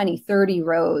in 20, 30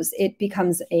 rows, it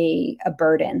becomes a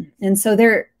burden. And so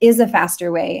there is a faster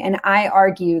way. And I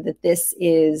argue that this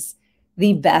is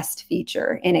the best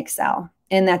feature in Excel,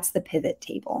 and that's the pivot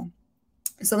table.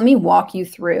 So let me walk you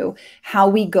through how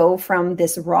we go from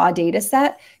this raw data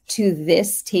set to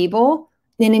this table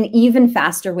in an even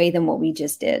faster way than what we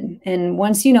just did. And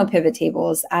once you know pivot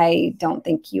tables, I don't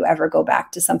think you ever go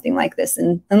back to something like this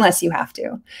unless you have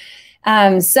to.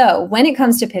 So when it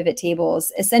comes to pivot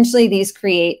tables, essentially these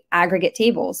create aggregate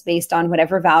tables based on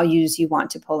whatever values you want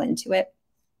to pull into it.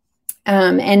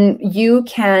 And you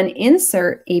can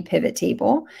insert a pivot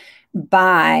table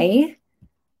by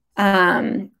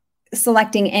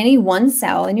selecting any one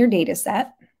cell in your data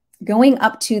set, going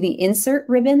up to the insert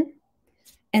ribbon,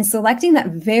 and selecting that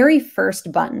very first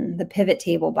button, the pivot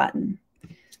table button.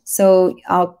 So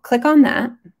I'll click on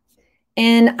that.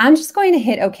 And I'm just going to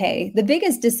hit OK. The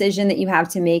biggest decision that you have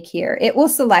to make here, it will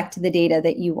select the data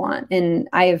that you want. And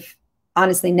I've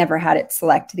honestly never had it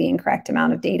select the incorrect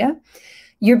amount of data.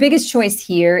 Your biggest choice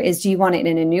here is, do you want it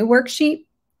in a new worksheet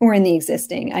or in the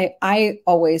existing? I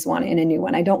always want it in a new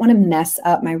one. I don't want to mess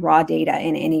up my raw data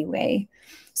in any way.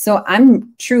 So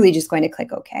I'm truly just going to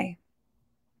click OK.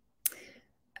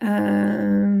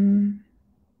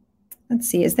 Let's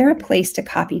see, is there a place to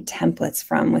copy templates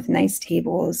from with nice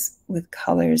tables with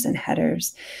colors and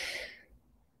headers?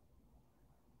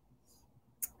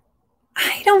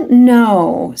 I don't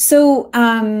know. So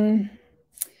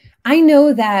I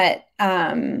know that,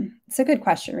 it's a good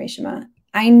question, Reshama.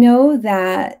 I know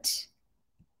that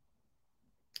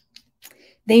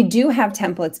they do have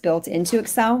templates built into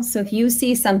Excel. So if you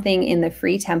see something in the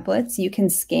free templates, you can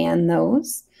scan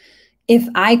those. If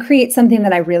I create something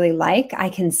that I really like, I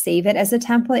can save it as a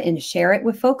template and share it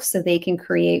with folks so they can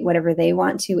create whatever they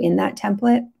want to in that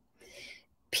template.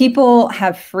 People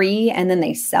have free and then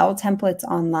they sell templates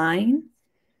online.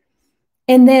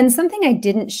 And then something I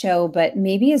didn't show, but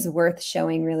maybe is worth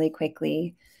showing really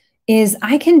quickly, is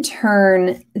I can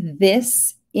turn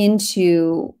this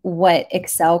into what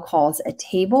Excel calls a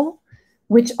table,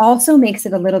 which also makes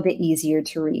it a little bit easier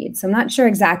to read. So I'm not sure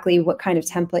exactly what kind of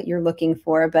template you're looking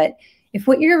for, but if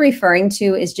what you're referring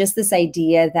to is just this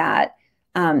idea that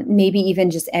maybe even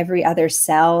just every other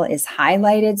cell is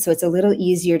highlighted, so it's a little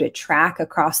easier to track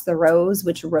across the rows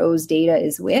which rows data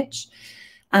is which.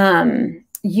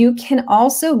 You can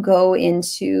also go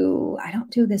into, I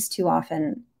don't do this too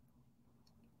often,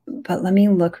 but let me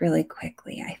look really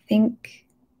quickly. I think,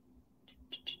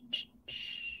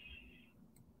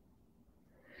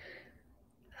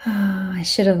 oh, I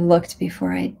should have looked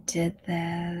before I did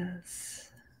this.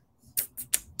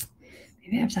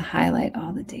 Maybe I have to highlight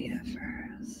all the data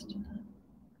first.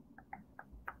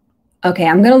 Okay,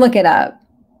 I'm going to look it up.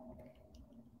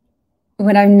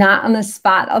 When I'm not on the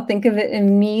spot, I'll think of it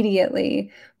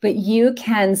immediately. But you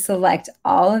can select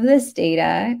all of this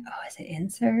data. Oh, is it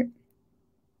insert?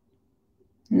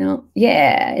 No.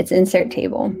 Yeah, it's insert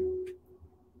table.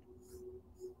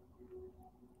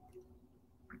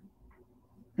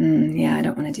 Yeah, I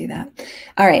don't want to do that.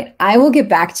 All right, I will get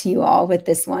back to you all with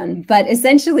this one. But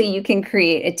essentially, you can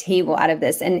create a table out of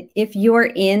this. And if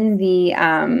you're in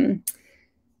the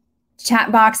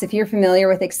chat box, if you're familiar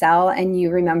with Excel and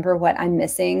you remember what I'm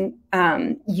missing,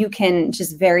 you can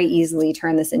just very easily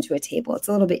turn this into a table. It's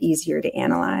a little bit easier to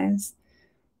analyze.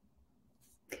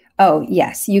 Oh,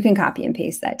 yes, you can copy and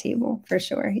paste that table for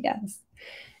sure, yes.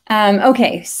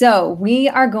 Okay, so we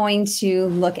are going to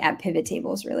look at pivot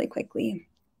tables really quickly.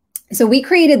 So we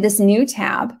created this new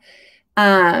tab.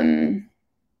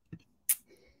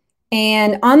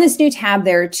 And on this new tab,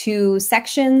 there are two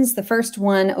sections. The first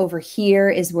one over here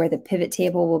is where the pivot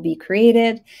table will be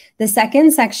created. The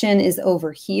second section is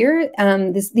over here.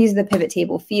 These are the pivot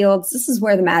table fields. This is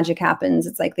where the magic happens.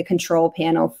 It's like the control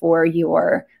panel for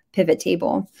your pivot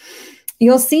table.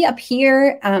 You'll see up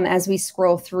here as we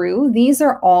scroll through, these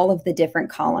are all of the different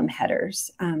column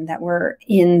headers that were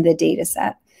in the data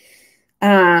set.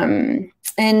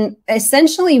 And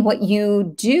essentially what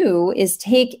you do is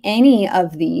take any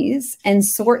of these and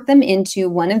sort them into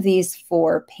one of these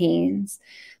 4 panes.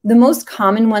 The most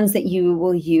common ones that you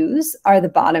will use are the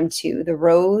bottom 2, the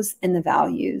rows and the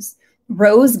values.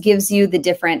 Rows gives you the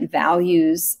different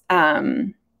values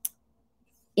in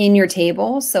your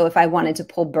table. So if I wanted to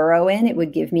pull borough in, it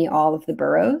would give me all of the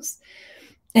boroughs.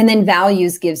 And then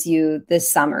values gives you the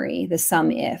summary, the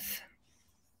sum if.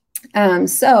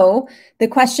 So the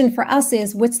question for us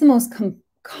is, what's the most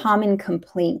common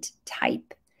complaint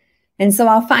type? And so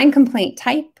I'll find complaint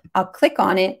type, I'll click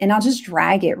on it, and I'll just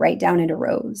drag it right down into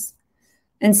rows.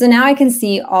 And so now I can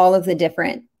see all of the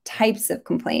different types of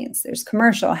complaints. There's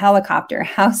commercial, helicopter,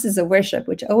 houses of worship,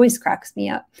 which always cracks me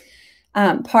up,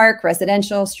 park,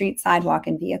 residential, street, sidewalk,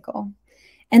 and vehicle.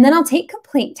 And then I'll take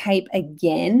complaint type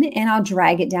again, and I'll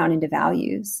drag it down into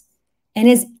values. And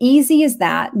as easy as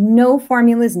that, no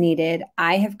formulas needed.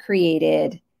 I have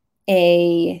created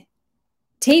a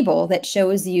table that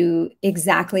shows you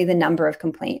exactly the number of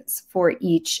complaints for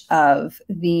each of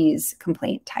these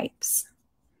complaint types.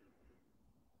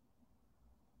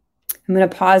 I'm going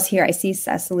to pause here. I see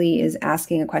Cecily is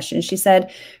asking a question. She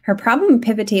said her problem with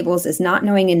pivot tables is not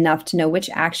knowing enough to know which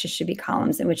axis should be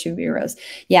columns and which should be rows.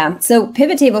 Yeah, so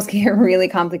pivot tables can get really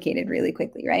complicated really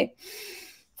quickly, right?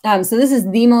 So this is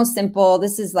the most simple.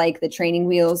 This is like the training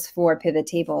wheels for pivot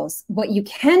tables. What you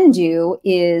can do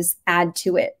is add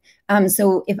to it.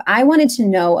 So if I wanted to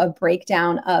know a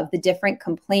breakdown of the different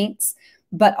complaints,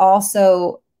 but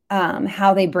also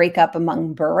how they break up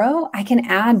among borough, I can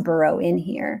add borough in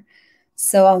here.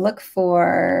 So I'll look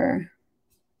for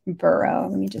borough.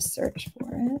 Let me just search for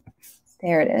it.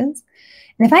 There it is.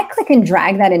 And if I click and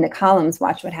drag that into columns,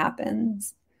 watch what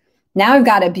happens. Now I've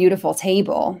got a beautiful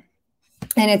table.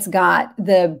 And it's got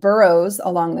the boroughs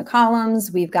along the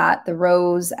columns. We've got the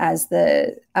rows as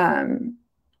the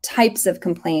types of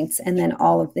complaints, and then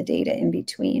all of the data in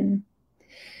between.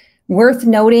 Worth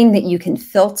noting that you can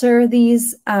filter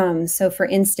these. So for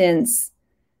instance,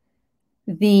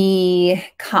 the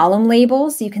column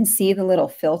labels, you can see the little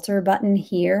filter button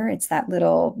here. It's that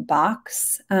little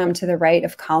box to the right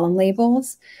of column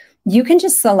labels. You can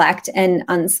just select and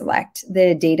unselect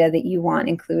the data that you want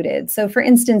included. So for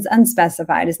instance,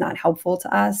 unspecified is not helpful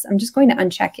to us. I'm just going to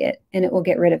uncheck it and it will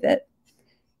get rid of it.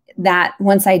 That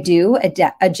once I do, it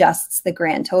adjusts the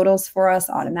grand totals for us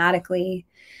automatically.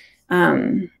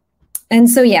 And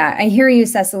so, yeah, I hear you,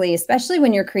 Cecily, especially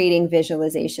when you're creating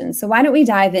visualizations. So why don't we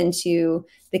dive into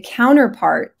the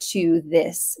counterpart to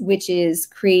this, which is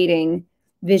creating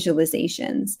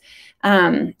visualizations.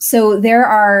 So there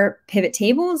are pivot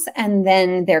tables, and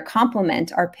then their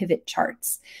complement are pivot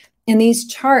charts. And these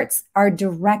charts are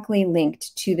directly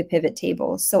linked to the pivot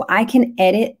table. So I can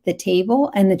edit the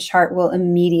table and the chart will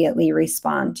immediately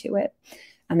respond to it.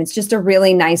 It's just a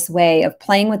really nice way of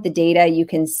playing with the data. You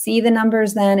can see the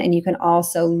numbers then, and you can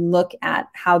also look at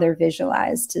how they're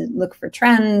visualized to look for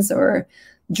trends or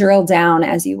drill down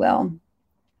as you will.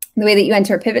 The way that you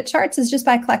enter pivot charts is just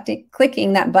by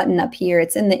clicking that button up here.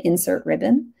 It's in the insert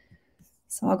ribbon.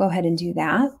 So I'll go ahead and do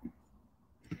that.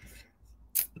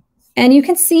 And you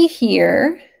can see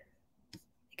here,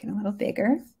 make it a little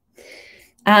bigger,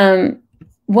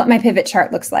 what my pivot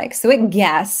chart looks like. So it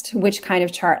guessed which kind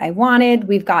of chart I wanted.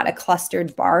 We've got a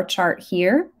clustered bar chart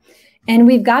here, and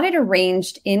we've got it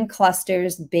arranged in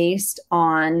clusters based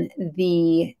on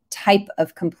the type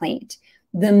of complaint.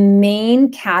 The main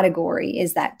category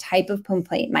is that type of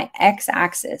complaint, my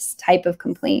x-axis type of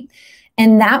complaint.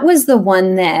 And that was the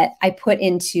one that I put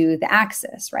into the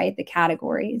axis, right? The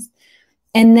categories.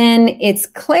 And then it's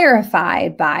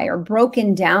clarified by or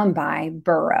broken down by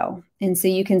borough. And so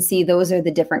you can see those are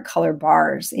the different color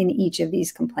bars in each of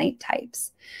these complaint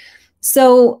types.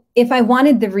 So if I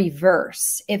wanted the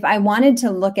reverse, if I wanted to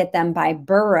look at them by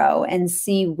borough and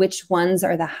see which ones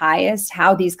are the highest,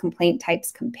 how these complaint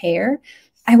types compare,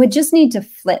 I would just need to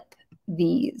flip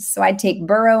these. So I'd take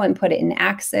borough and put it in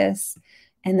axis,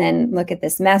 and then look at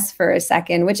this mess for a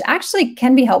second, which actually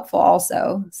can be helpful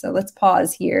also. So let's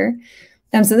pause here.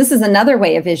 So this is another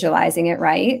way of visualizing it,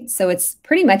 right? So it's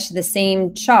pretty much the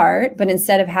same chart, but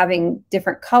instead of having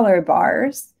different color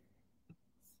bars,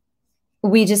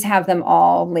 we just have them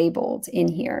all labeled in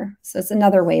here. So it's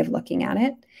another way of looking at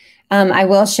it. I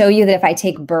will show you that if I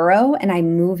take borough and I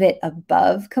move it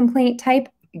above complaint type,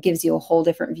 it gives you a whole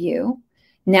different view.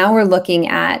 Now we're looking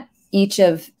at each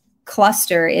of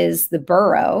cluster is the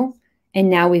borough, and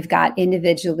now we've got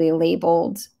individually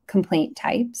labeled complaint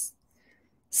types.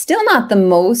 Still not the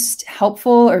most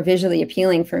helpful or visually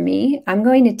appealing for me. I'm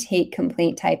going to take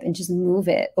complaint type and just move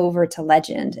it over to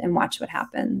legend and watch what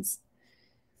happens.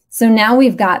 So now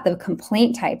we've got the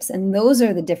complaint types, and those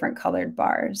are the different colored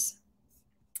bars.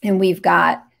 And we've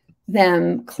got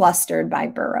them clustered by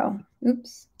borough.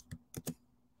 Oops.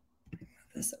 Put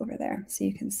this over there so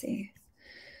you can see.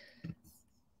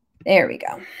 There we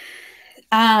go.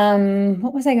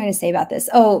 What was I going to say about this?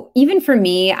 Oh, even for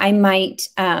me, I might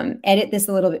edit this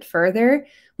a little bit further.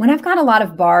 When I've got a lot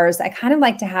of bars, I kind of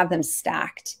like to have them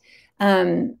stacked.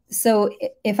 So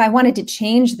if I wanted to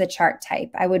change the chart type,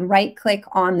 I would right click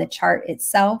on the chart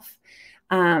itself,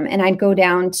 and I'd go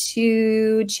down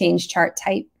to change chart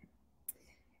type.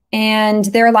 And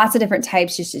there are lots of different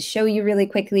types. Just to show you really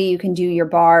quickly, you can do your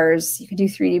bars. You can do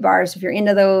 3D bars if you're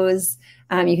into those.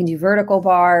 You can do vertical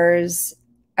bars,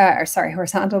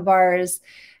 horizontal bars.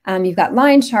 You've got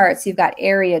line charts, you've got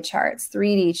area charts,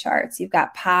 3D charts, you've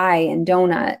got pie and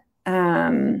donut,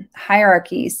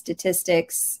 hierarchy,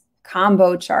 statistics,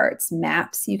 combo charts,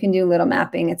 maps. You can do little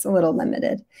mapping. It's a little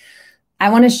limited. I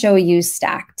want to show you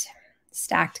stacked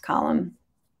column.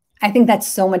 I think that's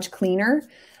so much cleaner.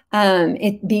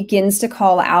 It begins to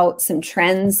call out some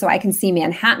trends. So I can see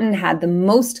Manhattan had the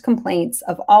most complaints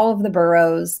of all of the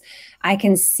boroughs. I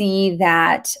can see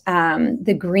that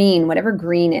the green, whatever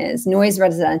green is, noise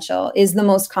residential, is the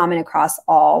most common across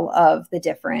all of the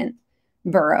different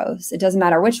boroughs. It doesn't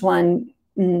matter which one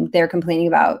they're complaining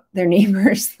about their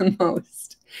neighbors the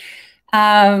most.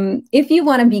 If you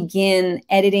want to begin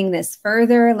editing this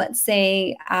further, let's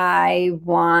say I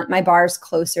want my bars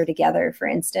closer together, for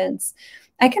instance,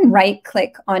 I can right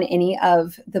click on any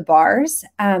of the bars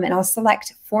and I'll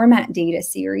select Format Data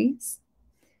Series.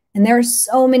 And there are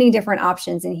so many different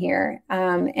options in here.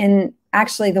 And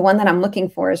actually the one that I'm looking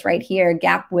for is right here,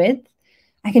 Gap Width.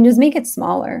 I can just make it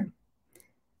smaller.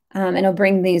 And it'll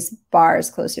bring these bars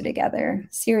closer together.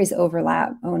 Series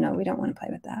overlap. Oh no, we don't want to play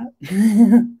with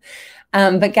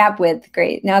that. But gap width,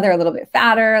 great. Now they're a little bit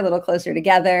fatter, a little closer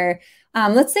together.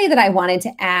 Let's say that I wanted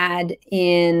to add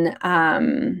in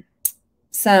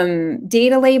some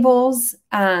data labels.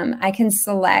 I can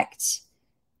select,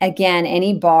 again,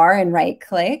 any bar and right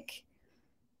click.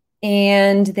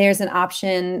 And there's an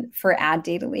option for add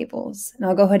data labels. And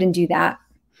I'll go ahead and do that.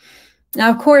 Now,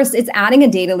 of course, it's adding a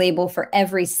data label for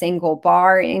every single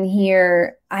bar in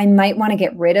here. I might want to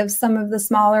get rid of some of the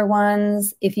smaller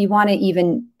ones. If you want to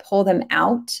even pull them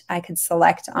out, I could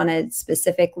select on a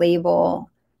specific label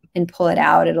and pull it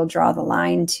out. It'll draw the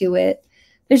line to it.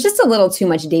 There's just a little too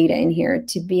much data in here,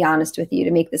 to be honest with you,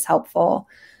 to make this helpful.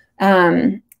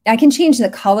 I can change the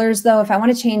colors, though. If I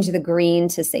want to change the green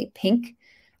to, say, pink,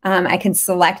 I can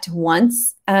select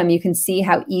once. You can see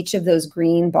how each of those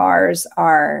green bars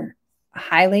are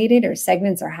highlighted, or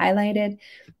segments are highlighted.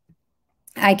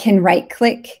 I can right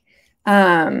click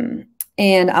and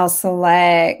I'll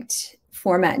select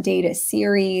Format Data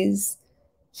Series.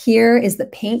 Here is the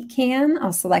paint can.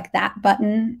 I'll select that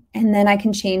button, and then I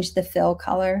can change the fill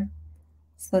color.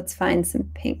 So let's find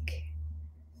some pink.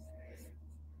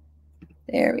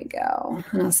 There we go.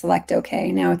 And I'll select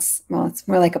OK. Now it's, well, it's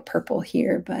more like a purple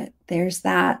here, but there's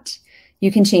that.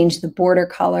 You can change the border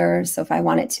color. So if I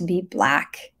want it to be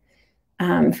black,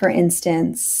 for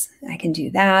instance, I can do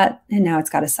that. And now it's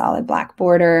got a solid black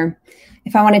border.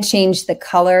 If I want to change the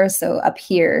color, so up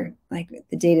here, like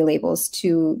the data label is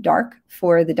too dark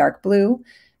for the dark blue,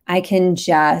 I can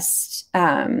just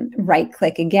right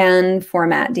click again,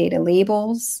 Format Data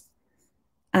Labels.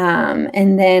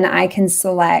 And then I can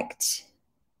select,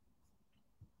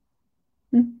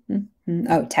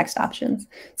 text options.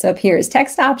 So up here is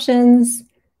text options,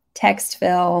 text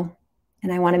fill,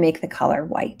 and I want to make the color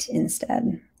white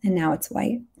instead. And now it's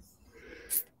white.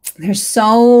 There's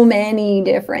so many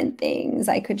different things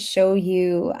I could show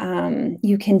you.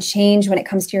 You can change when it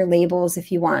comes to your labels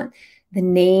if you want the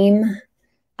name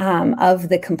of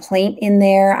the complaint in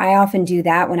there. I often do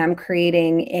that when I'm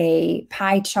creating a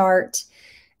pie chart.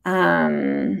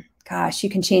 Gosh, you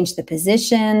can change the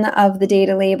position of the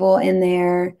data label in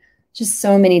there. Just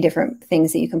so many different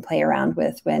things that you can play around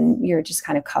with when you're just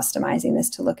kind of customizing this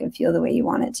to look and feel the way you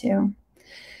want it to.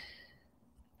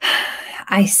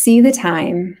 I see the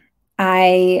time.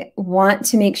 I want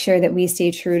to make sure that we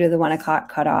stay true to the 1 o'clock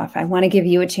cutoff. I want to give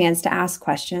you a chance to ask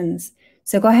questions.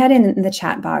 So go ahead in the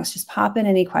chat box, just pop in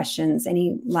any questions,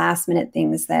 any last minute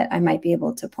things that I might be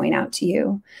able to point out to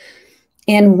you.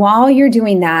 And while you're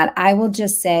doing that, I will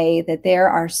just say that there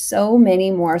are so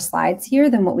many more slides here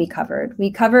than what we covered.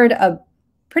 We covered a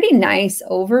pretty nice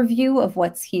overview of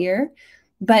what's here,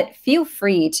 but feel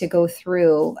free to go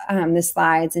through the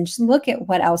slides and just look at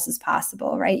what else is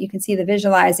possible, right? You can see the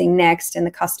visualizing next and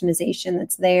the customization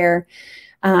that's there.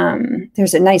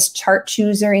 There's a nice chart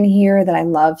chooser in here that I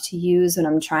love to use when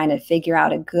I'm trying to figure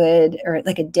out a good or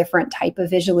like a different type of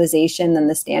visualization than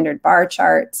the standard bar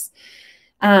charts.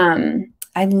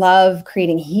 I love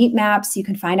creating heat maps. You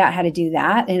can find out how to do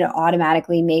that, and it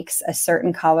automatically makes a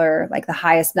certain color, like the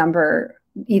highest number,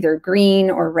 either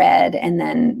green or red, and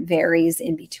then varies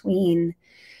in between.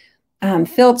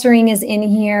 Filtering is in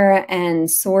here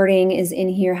and sorting is in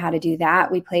here, how to do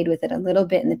that. We played with it a little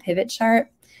bit in the pivot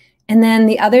chart. And then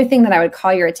the other thing that I would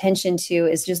call your attention to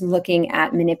is just looking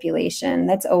at manipulation.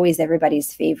 That's always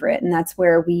everybody's favorite, and that's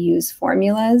where we use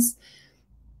formulas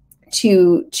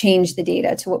to change the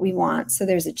data to what we want. So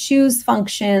there's a choose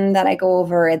function that I go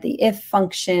over, the if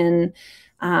function,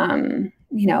 you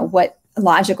know, what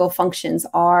logical functions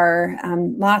are,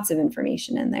 lots of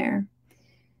information in there.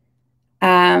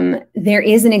 There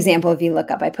is an example of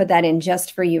VLOOKUP. I put that in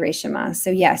just for you, Reshama. So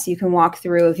yes, you can walk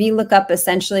through a VLOOKUP.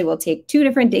 Essentially, we'll take two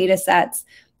different data sets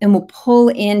and we'll pull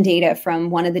in data from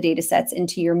one of the data sets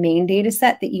into your main data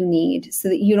set that you need so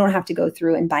that you don't have to go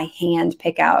through and by hand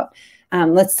pick out.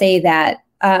 Let's say that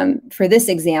for this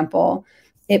example,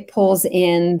 it pulls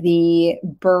in the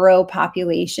borough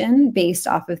population based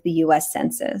off of the US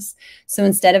Census. So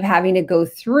instead of having to go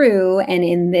through and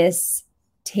in this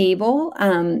table,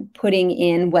 putting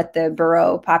in what the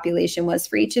borough population was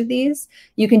for each of these,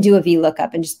 you can do a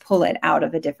VLOOKUP and just pull it out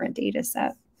of a different data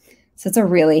set. So it's a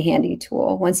really handy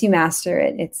tool. Once you master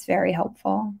it, it's very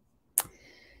helpful.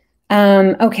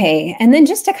 Okay, and then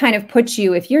just to kind of put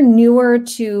you, if you're newer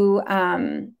to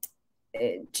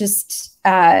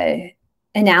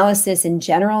analysis in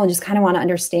general and just kind of want to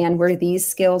understand where these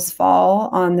skills fall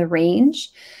on the range,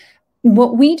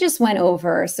 what we just went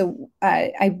over, so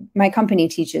my company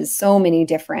teaches so many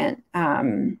different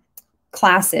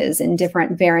classes in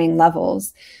different varying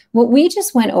levels. What we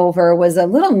just went over was a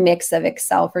little mix of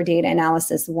Excel for data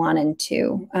analysis 1 and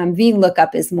 2.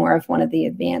 VLOOKUP is more of one of the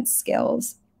advanced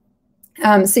skills.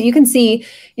 So you can see,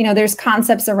 you know, there's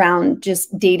concepts around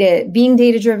just data, being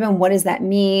data-driven. What does that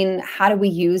mean? How do we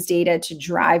use data to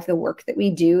drive the work that we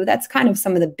do? That's kind of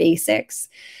some of the basics.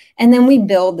 And then we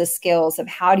build the skills of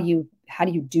how do you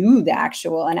do the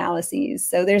actual analyses.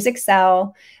 So there's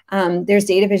Excel, there's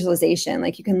data visualization,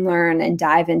 like you can learn and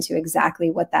dive into exactly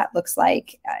what that looks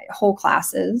like, whole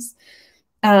classes.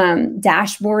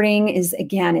 Dashboarding is,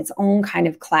 again, its own kind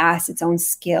of class, its own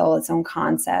skill, its own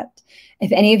concept.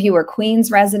 If any of you are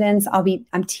Queens residents,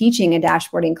 I'm teaching a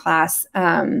dashboarding class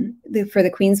for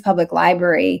the Queens Public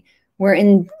Library. We're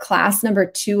in class number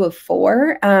 2 of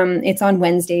 4. It's on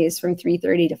Wednesdays from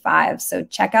 3:30 to 5. So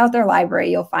check out their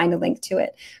library. You'll find a link to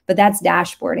it. But that's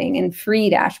dashboarding and free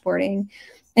dashboarding.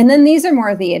 And then these are more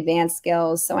of the advanced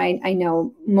skills. So I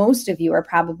know most of you are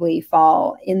probably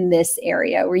fall in this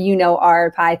area where you know R,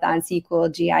 Python,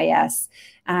 SQL, GIS,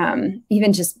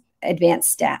 even just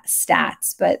advanced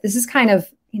stats. But this is kind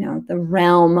of, you know, the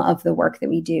realm of the work that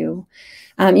we do.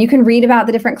 You can read about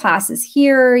the different classes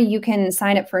here. You can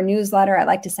sign up for a newsletter. I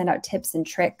like to send out tips and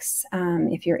tricks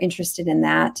if you're interested in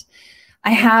that.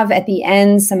 I have at the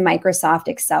end some Microsoft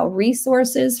Excel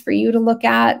resources for you to look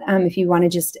at if you want to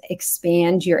just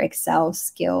expand your Excel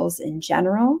skills in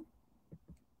general.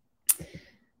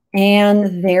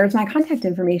 And there's my contact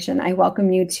information. I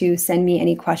welcome you to send me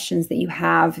any questions that you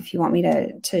have if you want me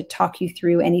to talk you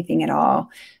through anything at all.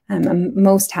 I'm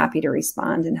most happy to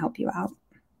respond and help you out.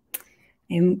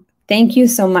 And thank you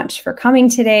so much for coming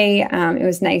today. It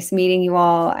was nice meeting you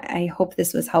all. I hope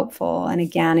this was helpful. And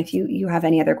again, if you have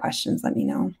any other questions, let me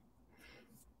know.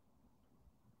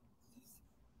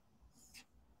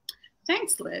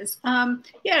 Thanks, Liz. Yeah,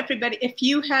 everybody, if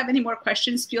you have any more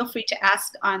questions, feel free to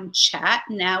ask on chat.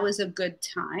 Now is a good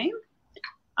time.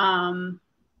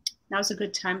 Now is a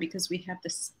good time because we have the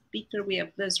speaker. We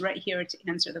have Liz right here to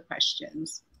answer the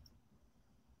questions.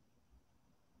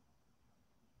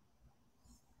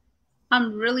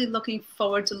 I'm really looking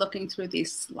forward to looking through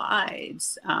these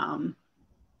slides and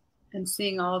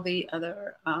seeing all the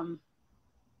other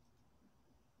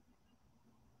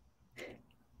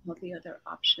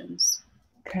options.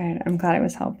 Good. I'm glad it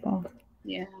was helpful.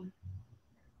 Yeah.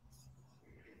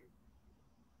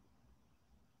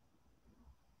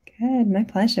 Good. My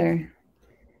pleasure.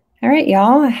 All right,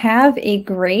 y'all. Have a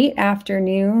great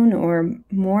afternoon or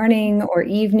morning or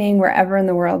evening, wherever in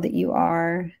the world that you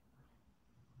are.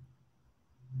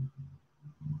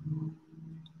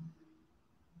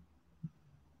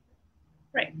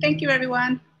 Thank you,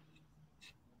 everyone.